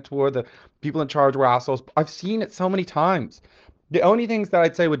 They were sent to war. The people in charge were assholes. I've seen it so many times. The only things that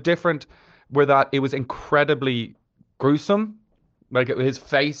I'd say were different were that it was incredibly gruesome, like his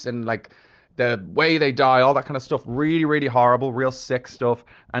face and like the way they die, all that kind of stuff, really, really horrible, real sick stuff.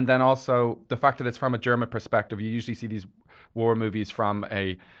 And then also the fact that it's from a German perspective. You usually see these war movies from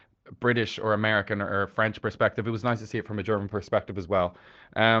a British or American or French perspective. It was nice to see it from a German perspective as well.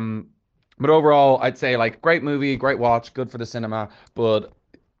 But overall, I'd say like great movie, great watch, good for the cinema. But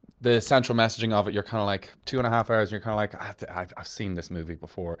the central messaging of it, you're kind of like 2.5 hours, and you're kind of like, I've seen this movie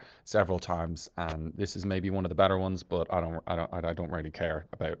before several times, and this is maybe one of the better ones. But I don't really care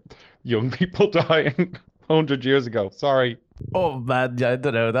about young people dying 100 years ago. Sorry. Oh man, I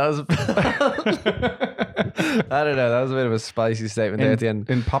don't know. That was I don't know. That was a bit of a spicy statement there at the end.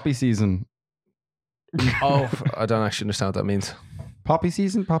 In poppy season. Oh, I don't actually understand what that means. Poppy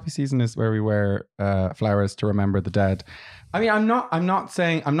season is where we wear flowers to remember the dead. I mean, I'm not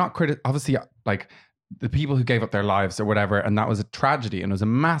obviously, like, the people who gave up their lives or whatever, and that was a tragedy, and it was a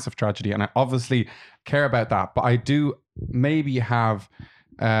massive tragedy, and I obviously care about that, but I do maybe have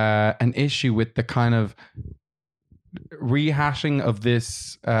an issue with the kind of rehashing of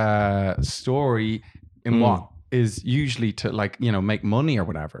this story in what is usually to, like, you know, make money or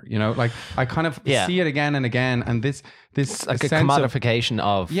whatever, you know, like I kind of see it again and again, and this like a commodification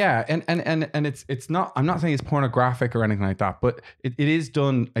of and it's not, I'm not saying it's pornographic or anything like that, but it is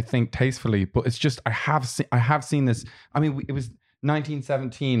done, I think, tastefully. But it's just, I have seen this. I mean, it was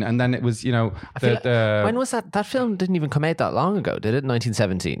 1917, and then it was, you know, when was that film didn't even come out that long ago, did it?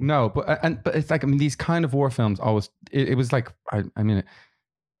 1917? No, but it's like, I mean, these kind of war films always, it was like, I mean,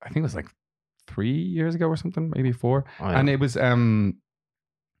 I think it was like 3 years ago or something, maybe 4. Oh, yeah. And it was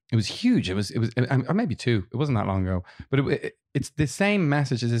huge. It was or maybe 2. It wasn't that long ago, but it's the same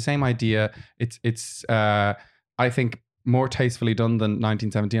message. It's the same idea. It's I think more tastefully done than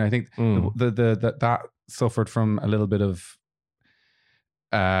 1917. I think that suffered from a little bit of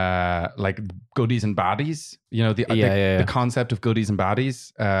like goodies and baddies, you know, the concept of goodies and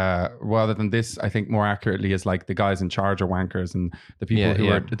baddies, rather than this, I think more accurately is like the guys in charge are wankers, and the people who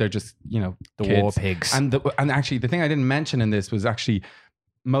are, they're just, you know, the kids. war pigs. And actually the thing I didn't mention in this was actually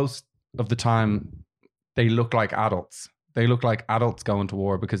most of the time they look like adults. They look like adults going to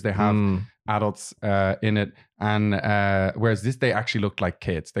war because they have adults in it, and whereas this, they actually look like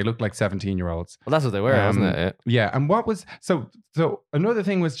kids. They look like 17-year-olds. Well, that's what they were, wasn't it? Yeah. And what was so another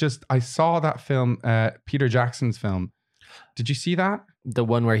thing was just, I saw that film, Peter Jackson's film. Did you see that? The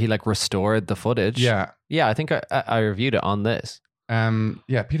one where he like restored the footage. Yeah. I think I reviewed it on this.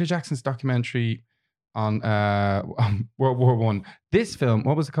 Peter Jackson's documentary on World War One. This film,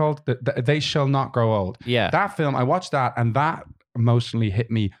 what was it called? They Shall Not Grow Old. Yeah. That film, I watched that, and that emotionally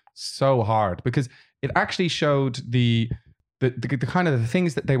hit me so hard because it actually showed the kind of the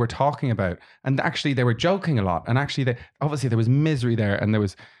things that they were talking about, and actually they were joking a lot, and actually obviously there was misery there, and there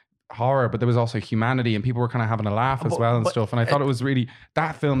was horror, but there was also humanity, and people were kind of having a laugh as well and stuff. And I thought it was really,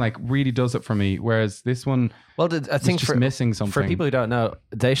 that film like really does it for me, whereas this one, well, I think just missing something. For people who don't know,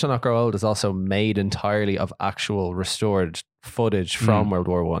 They Shall Not Grow Old is also made entirely of actual restored footage from World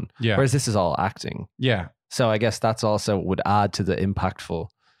War One. Yeah. Whereas this is all acting. Yeah. So I guess that's also would add to the impactful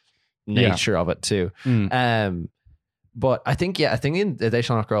nature of it too. But I think in They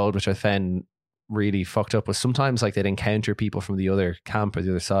Shall Not Grow Old, which I found really fucked up, was sometimes like they'd encounter people from the other camp or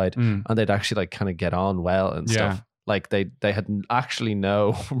the other side, and they'd actually like kind of get on well and stuff. Like they had actually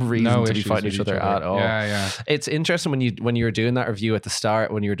no reason to be fighting each other at all. It's interesting when you were doing that review at the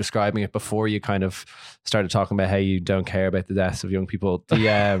start, when you were describing it before you kind of started talking about how you don't care about the deaths of young people.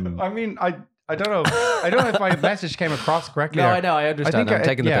 I mean, I don't know. I don't know if my message came across correctly. No, I know. I understand. I'm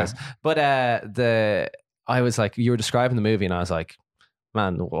taking the piss. But I was like, you were describing the movie, and I was like,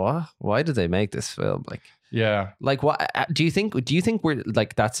 man, what? Why did they make this film? Like what? Do you think we're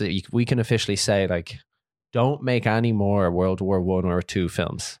like, that's it? We can officially say like, don't make any more World War I or II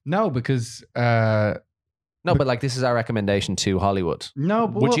films. No, because but like, this is our recommendation to Hollywood. No,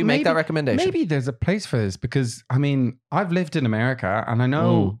 but would you make that recommendation? Maybe there's a place for this, because I mean, I've lived in America, and I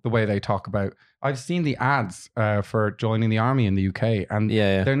know the way they talk about. I've seen the ads for joining the army in the UK, and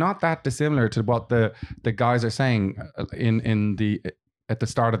they're not that dissimilar to what the guys are saying at the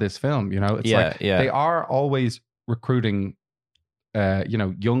start of this film. You know, it's they are always recruiting,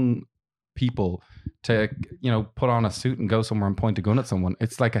 young people to, put on a suit and go somewhere and point a gun at someone.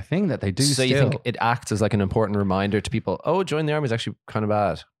 It's like a thing that they do. So you think it acts as like an important reminder to people, joining the army is actually kind of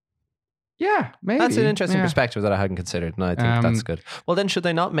bad. Yeah, maybe. That's an interesting perspective that I hadn't considered, and I think that's good. Well, then should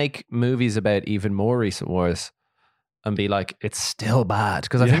they not make movies about even more recent wars and be like, it's still bad?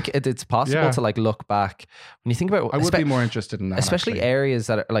 Because I think it's possible to like look back when you think about. I would be more interested in that, especially areas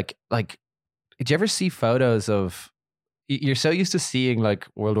that are like. Did you ever see photos of? You're so used to seeing like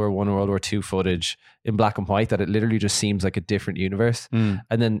World War I and World War II footage in black and white that it literally just seems like a different universe. And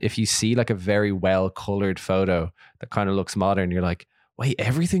then if you see like a very well colored photo that kind of looks modern, you're like, wait,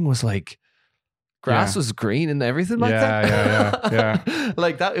 everything was like grass was green and everything like that. Yeah.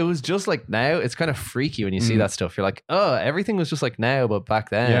 Like that. It was just like now. It's kind of freaky when you see that stuff. You're like, oh, everything was just like now, but back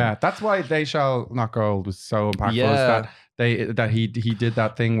then. Yeah, that's why They Shall Not Grow Old was so impactful. Yeah. Is that he did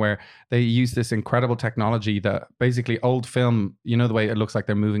that thing where they used this incredible technology that basically old film, you know, the way it looks like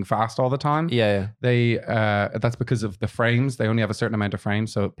they're moving fast all the time. Yeah. They that's because of the frames. They only have a certain amount of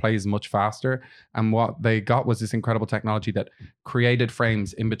frames, so it plays much faster. And what they got was this incredible technology that created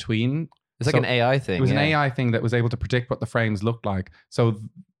frames in between. It's like an AI thing. It was an AI thing that was able to predict what the frames looked like. So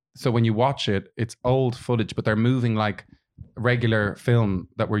when you watch it, it's old footage, but they're moving like regular film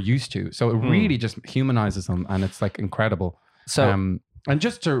that we're used to. So it really just humanizes them, and it's like incredible. So and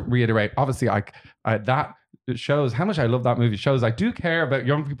just to reiterate, obviously, that shows how much I love that movie. It shows I do care about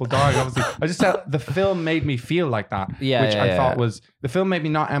young people dying. Obviously, I just felt the film made me feel like that, I thought was the film made me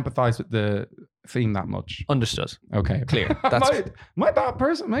not empathize with the theme that much. Understood. Okay, Clear. That's am I a bad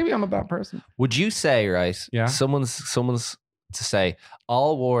person? Maybe I'm a bad person. Would you say, right? Yeah. Someone's to say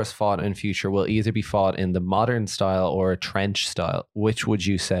all wars fought in future will either be fought in the modern style or a trench style. Which would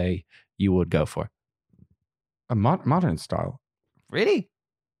you say you would go for? A modern style. Really?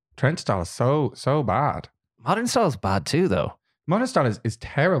 Trench style is so bad. Modern style is bad too, though. Modern style is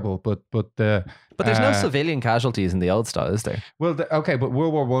terrible, but there's no civilian casualties in the old style, is there? Well, okay, but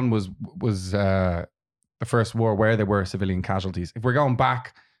World War One was the first war where there were civilian casualties. If we're going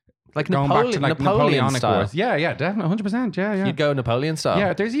back. Like going Napoleon, back to like Napoleon style. Wars. Yeah, definitely, 100%. Yeah. You'd go Napoleon style.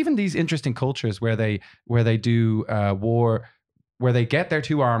 Yeah, there's even these interesting cultures where they do war, where they get their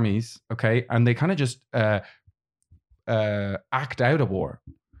two armies, okay, and they kind of just act out a war,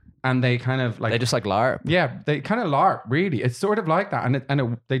 and they kind of like they just like LARP. Yeah, they kind of LARP. Really, it's sort of like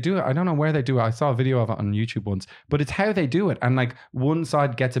that, they do it. I don't know where they do it. I saw a video of it on YouTube once, but it's how they do it, and like one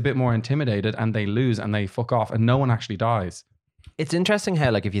side gets a bit more intimidated, and they lose, and they fuck off, and no one actually dies. It's interesting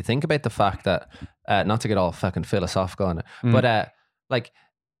how, like, if you think about the fact that, not to get all fucking philosophical on it, but like,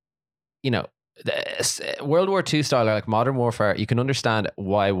 you know, World War II style or like modern warfare, you can understand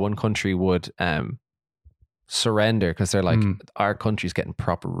why one country would surrender because they're like, our country's getting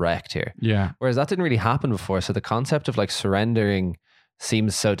proper wrecked here. Yeah. Whereas that didn't really happen before. So the concept of like surrendering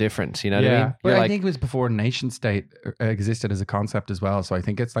seems so different. You know what I mean? But I think it was before nation state existed as a concept as well. So I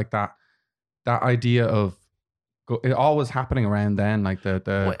think it's like that idea of it all was happening around then, like so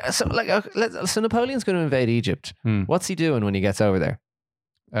Napoleon's going to invade Egypt. What's he doing when he gets over there?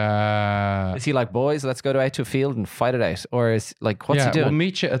 Is he like, boys, let's go out to a field and fight it out? Or is like, what's he doing? We'll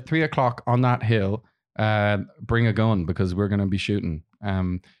meet you at 3:00 on that hill. Bring a gun because we're going to be shooting.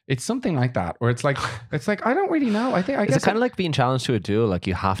 It's something like that, or it's like I don't really know. I guess it's kind of like being challenged to a duel, like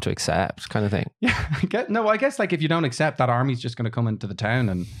you have to accept, kind of thing. Yeah, I guess like if you don't accept, that army's just going to come into the town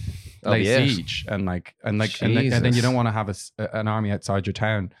and lay siege, and then you don't want to have an army outside your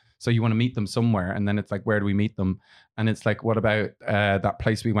town, so you want to meet them somewhere, and then it's like, where do we meet them? And it's like, what about that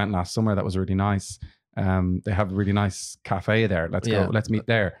place we went last summer that was really nice? They have a really nice cafe there. Let's go. Let's meet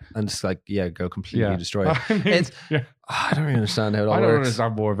there. And just like, go completely destroy it. I don't really understand how it all works. I don't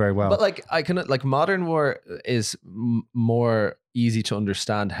understand war very well. But like, I can like modern war is more easy to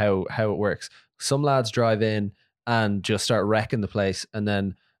understand how it works. Some lads drive in and just start wrecking the place, and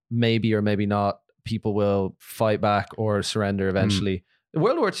then maybe or maybe not, people will fight back or surrender eventually.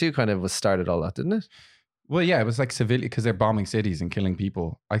 World War II kind of was started all that, didn't it? Well, yeah, it was like civilian because they're bombing cities and killing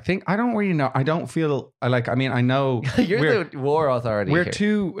people. I think I don't really know. I don't feel like. I mean, I know you're the war authority. We're here.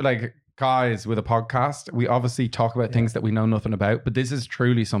 two like guys with a podcast. We obviously talk about things that we know nothing about, but this is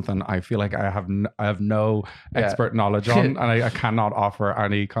truly something I feel like I have no expert knowledge on, and I cannot offer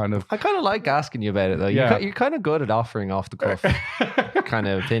any kind of. I kind of like asking you about it though. You're kind of good at offering off the cuff kind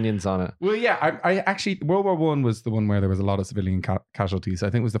of opinions on it. Well, yeah, I actually World War One was the one where there was a lot of civilian casualties. I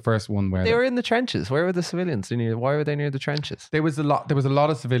think it was the first one where they were in the trenches. Where were the civilians? Why were they near the trenches? There was a lot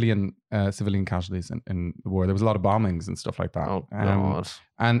of civilian casualties in the war. There was a lot of bombings and stuff like that. Oh God.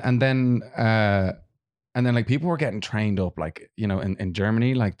 And then like people were getting trained up, like, you know, in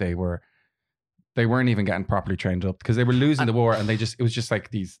Germany, like they weren't even getting properly trained up because they were losing the war, and it was just like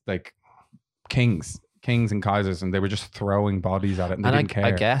these like kings and kaisers, and they were just throwing bodies at it, and they didn't care.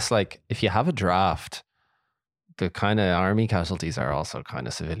 I guess like if you have a draft, the kind of army casualties are also kind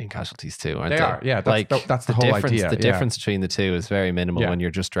of civilian casualties too, aren't they? They are, yeah. That's the whole difference. idea. The difference between the two is very minimal when you're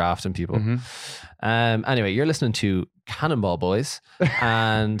just drafting people. Anyway, you're listening to Cannonball Boys,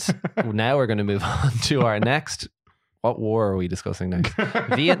 and now we're going to move on to our next. What war are we discussing next?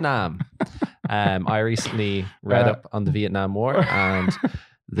 Vietnam. I recently read up on the Vietnam War, and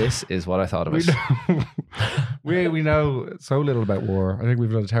this is what I thought of it. We know so little about war. I think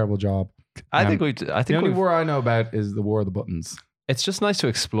we've done a terrible job. I think the only war I know about is the War of the Buttons. It's just nice to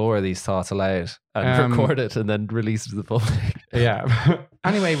explore these thoughts aloud and record it and then release it to the public. Yeah.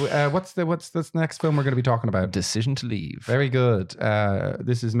 Anyway, what's this next film we're going to be talking about? Decision to Leave. Very good.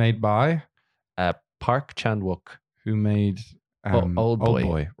 This is made by Park Chan-wook, who made Old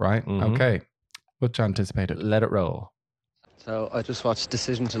Boy. Right? Mhm. Okay. What you anticipated? Let it roll. So I just watched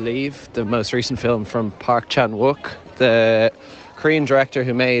Decision to Leave, the most recent film from Park Chan-wook, the Korean director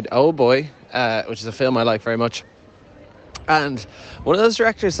who made Old Boy, which is a film I like very much. And one of those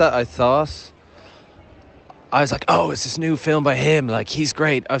directors that I thought, I was like, oh, it's this new film by him. Like, he's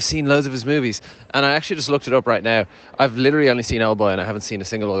great. I've seen loads of his movies. And I actually just looked it up right now. I've literally only seen Old Boy and I haven't seen a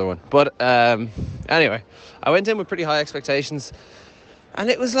single other one. But anyway, I went in with pretty high expectations. And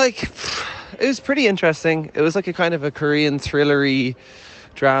it was like, it was pretty interesting. It was like a kind of a Korean thrillery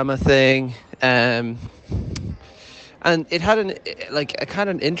drama thing. And it had a kind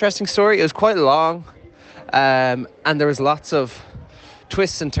of an interesting story. It was quite long. And there was lots of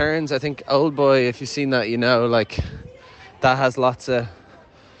twists and turns. I think Old Boy, if you've seen that, you know, like that has lots of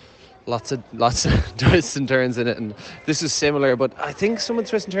twists and turns in it, and this is similar, but I think some of the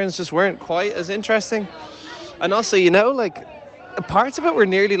twists and turns just weren't quite as interesting. And also, you know, like parts of it were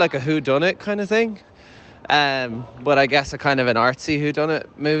nearly like a whodunit kind of thing, but I guess a kind of an artsy whodunit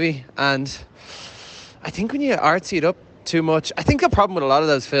movie. And I think when you artsy it up too much, I think the problem with a lot of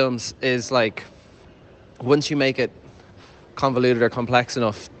those films is like once you make it convoluted or complex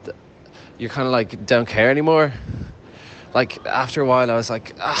enough, you kind of like don't care anymore. Like after a while I was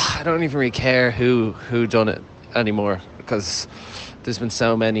like, I don't even really care who done it anymore, because there's been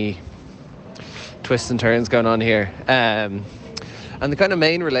so many twists and turns going on here. And the kind of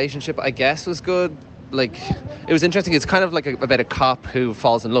main relationship, I guess, was good. Like, it was interesting. It's kind of like about a cop who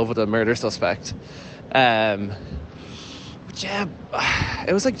falls in love with a murder suspect. But yeah,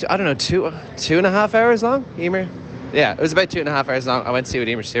 it was like, I don't know, two and a half hours long, Emer. Yeah, it was about 2.5 hours long. I went to see it with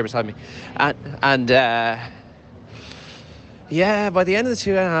Emer, she's here beside me. And yeah, by the end of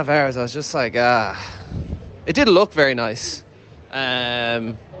the 2.5 hours, I was just like, it did look very nice.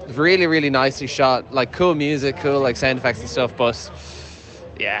 Really, really nicely shot. Like, cool music, cool like sound effects and stuff, but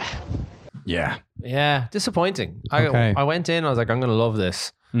yeah. Yeah, disappointing. Okay. I went in, I was like, I'm going to love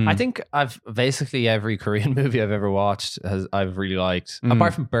this. I think I've basically every Korean movie I've ever watched I've really liked.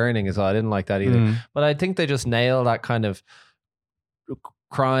 Apart from Burning as well. I didn't like that either. But I think they just nail that kind of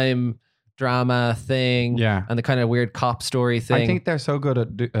crime drama thing. Yeah. And the kind of weird cop story thing. I think they're so good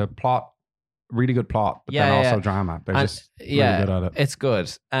at plot, really good plot, but then also drama. They're just really good at it. It's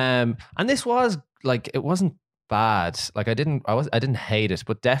good. And this was like, it wasn't bad. Like I didn't hate it,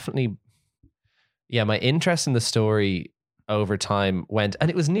 but definitely, yeah, my interest in the story over time went, and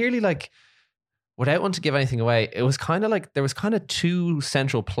it was nearly like, without wanting to give anything away, it was kind of like there was kind of two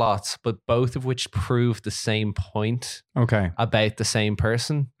central plots, but both of which proved the same point about the same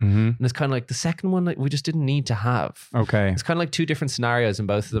person. And it's kind of like the second one, like, we just didn't need to have. It's kind of like two different scenarios in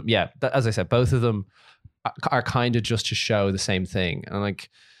both of them. Yeah, as I said, both of them are kind of just to show the same thing. And like,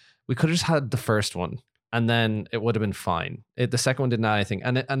 we could have just had the first one and then it would have been fine. The second one didn't have anything.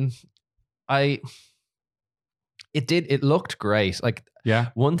 It looked great. Like,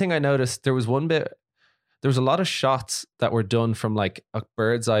 one thing I noticed, there was a lot of shots that were done from like a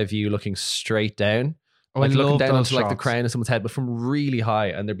bird's eye view looking straight down. Like looking down onto like the crown of someone's head, but from really high.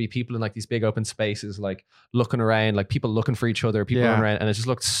 And there'd be people in like these big open spaces, like looking around, like people looking for each other, people running around, and it just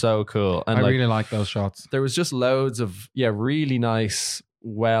looked so cool. And I really like those shots. There was just loads of, really nice,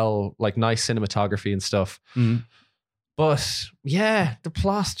 nice cinematography and stuff. But yeah, the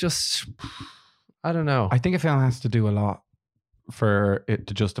plot just, I don't know. I think a film has to do a lot for it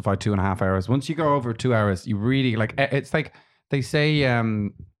to justify 2.5 hours. Once you go over 2 hours, you really like, it's like they say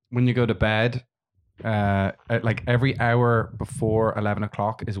when you go to bed, like every hour before 11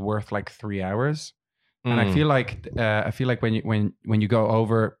 o'clock is worth like 3 hours. And I feel like when you go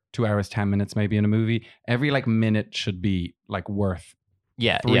over 2 hours, 10 minutes, maybe in a movie, every like minute should be like worth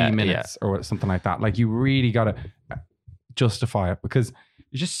 3 minutes or something like that. Like you really got to justify it, because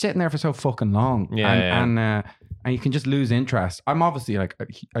you're just sitting there for so fucking long. And you can just lose interest. I'm obviously like,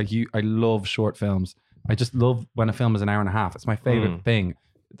 I love short films. I just love when a film is an hour and a half. It's my favorite thing.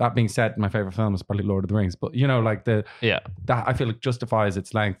 That being said, my favorite film is probably Lord of the Rings. But you know, like that I feel like justifies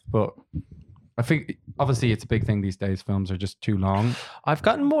its length. But I think obviously it's a big thing these days. Films are just too long. I've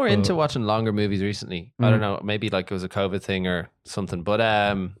gotten more into watching longer movies recently. I don't know, maybe like it was a COVID thing or something. But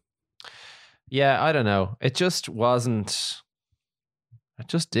yeah, I don't know. It just wasn't. It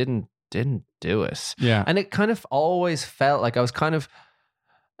just didn't do it. Yeah. And it kind of always felt like I was kind of,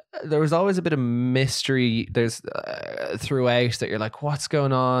 there was always a bit of mystery there's throughout that you're like, what's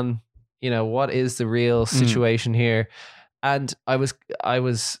going on? You know, what is the real situation here? and I was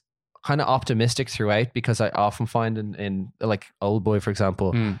kind of optimistic throughout because I often find in like Old Boy, for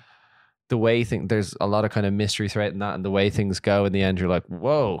example, the way there's a lot of kind of mystery throughout in that, and the way things go in the end, you're like,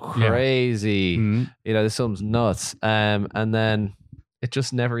 whoa, crazy. You know, this film's nuts. And then it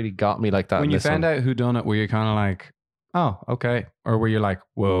just never really got me like that. When you found out who done it, were you kind of like, oh, okay? Or were you like,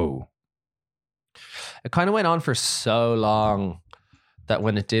 whoa? It kind of went on for so long that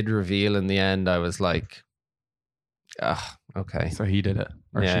when it did reveal in the end, I was like, okay. So he did it,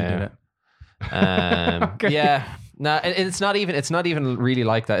 or she did it. Okay. Yeah. No, it's not even really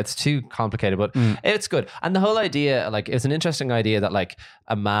like that. It's too complicated, but it's good. And the whole idea, like, it's an interesting idea that like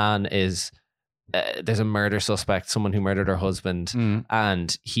a man is there's a murder suspect, someone who murdered her husband,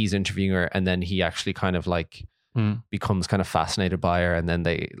 and he's interviewing her, and then he actually kind of like becomes kind of fascinated by her, and then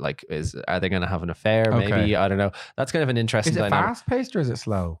they like are they going to have an affair? Okay. Maybe, I don't know. That's kind of an interesting. Is it dynamic. fast paced or is it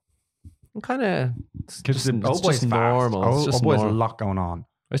slow? Kind of Because Old Boy's normal. It's just Old Boy's a normal. lot going on.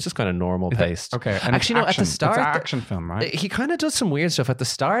 It's just kind of normal paced. Okay. And actually, no. At the start, it's an action film, right? He kind of does some weird stuff. At the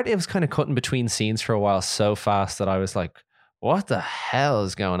start, it was kind of cutting between scenes for a while so fast that I was like, "What the hell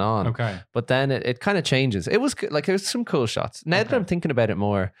is going on?" Okay. But then it kind of changes. It was like there's some cool shots. Now that I'm thinking about it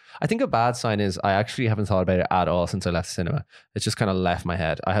more, I think a bad sign is I actually haven't thought about it at all since I left the cinema. It's just kind of left my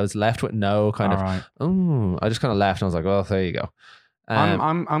head. I was left with no kind I just kind of left and I was like, "Well, there you go."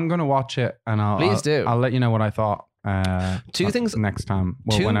 I'm gonna watch it and Please do. I'll let you know what I thought. Two things next time.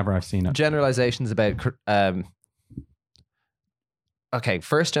 Well, whenever I've seen it. Generalizations about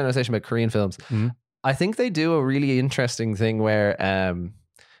first generalization about Korean films. I think they do a really interesting thing where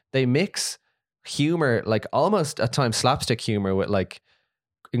they mix humor, like almost at times slapstick humor, with like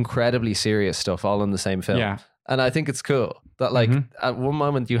incredibly serious stuff all in the same film. Yeah. And I think it's cool that like at one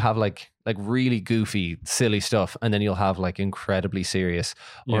moment you have like really goofy, silly stuff, and then you'll have like incredibly serious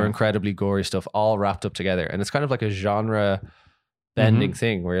or incredibly gory stuff all wrapped up together. And it's kind of like a genre bending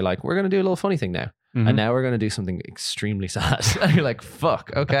thing where you're like, we're going to do a little funny thing now. And now we're going to do something extremely sad. And you're like,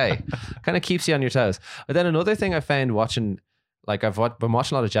 fuck, okay. Kind of keeps you on your toes. But then another thing I found watching, like I've been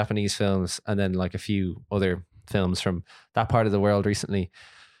watching a lot of Japanese films and then like a few other films from that part of the world recently.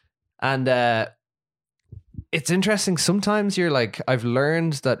 And it's interesting. Sometimes you're like, I've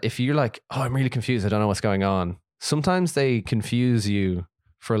learned that if you're like, oh, I'm really confused, I don't know what's going on. Sometimes they confuse you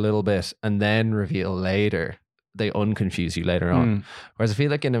for a little bit and then reveal later. They unconfuse you later on. Whereas I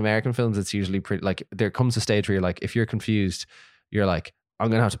feel like in American films, it's usually pretty like there comes a stage where you're like, if you're confused, you're like, I'm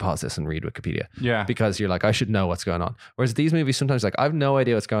going to have to pause this and read Wikipedia. Yeah. Because you're like, I should know what's going on. Whereas these movies sometimes like, I have no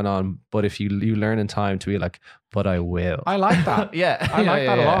idea what's going on, but if you learn in time to be like, but I will. I like that. I like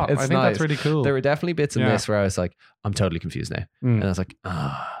that a lot. I think that's really cool. There were definitely bits in this where I was like, I'm totally confused now. And I was like,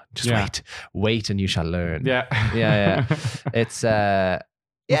 just wait and you shall learn. Yeah. It's, I'm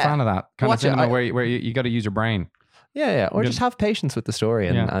a fan of that kind of cinema where you got to use your brain. Yeah. Or just have patience with the story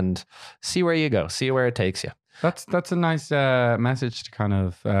and see where you go, see where it takes you. That's a nice message to kind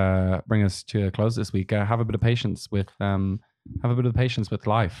of bring us to a close this week. Have a bit of patience with life.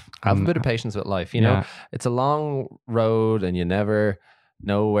 Have a bit of patience with life. You know, it's a long road, and you never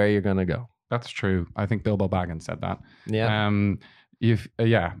know where you're gonna go. That's true. I think Bilbo Baggins said that. Yeah.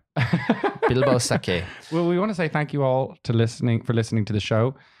 Bilbo Sake. Well, we want to say thank you all for listening to the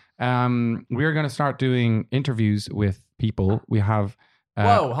show. We're going to start doing interviews with people. We have.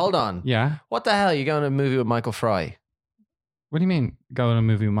 Whoa, hold on. Yeah. What the hell? Are you going to a movie with Michael Fry? What do you mean, go to a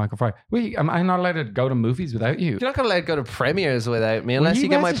movie with Michael Fry? Wait, am I not allowed to go to movies without you? You're not going to let it go to premieres without me unless you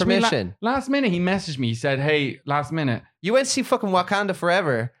get my permission. Last minute, he messaged me. He said, hey, last minute. You went to see fucking Wakanda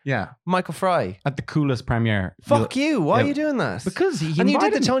Forever. Yeah. Michael Fry. At the coolest premiere. Fuck you. Why are you doing that? Because he and you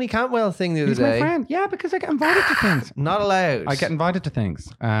did the Tony Cantwell thing the other day. He's my friend. Yeah, because I get invited to things. Not allowed. I get invited to things.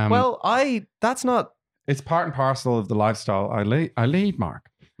 That's not... It's part and parcel of the lifestyle I lead, Mark.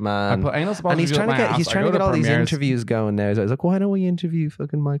 Man. I put anal and he's trying to get all these interviews going now. So I was like, why don't we interview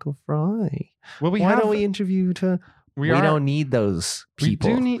fucking Michael Fry? Well, why don't we interview we don't need those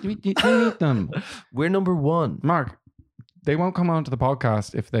people. We need them. We're number one. Mark, they won't come onto the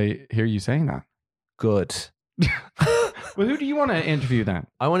podcast if they hear you saying that. Good. Well, who do you want to interview then?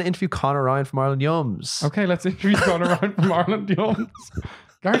 I want to interview Conor Ryan from Ireland Yums. Okay, let's interview Conor Ryan from Ireland Yums.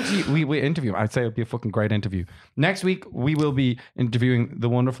 Guarantee we interview him. I'd say it'd be a fucking great interview. Next week we will be interviewing the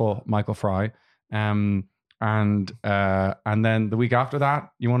wonderful Michael Fry. And then the week after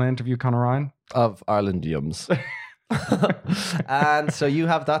that, you want to interview Conor Ryan? Of Ireland Yums. And so you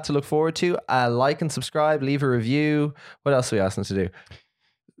have that to look forward to. Like and subscribe, leave a review. What else are we asking to do?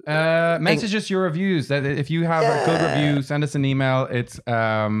 Message us your reviews. That if you have a good review, send us an email. It's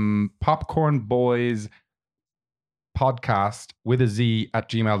popcornboyspodcast popcornboyspodcast with a Z at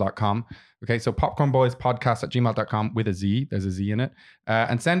gmail.com. Okay, so popcornboyspodcast at gmail.com with a Z. There's a Z in it.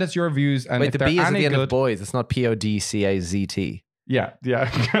 And send us your views. And Wait, if the they're B is at any the end good, of boys. It's not PODCAZT. Yeah.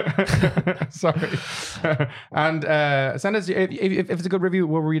 Sorry. And send us, if it's a good review,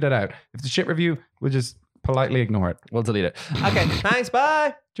 we'll read it out. If it's a shit review, we'll just politely ignore it. We'll delete it. Okay, thanks.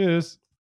 Bye. Cheers.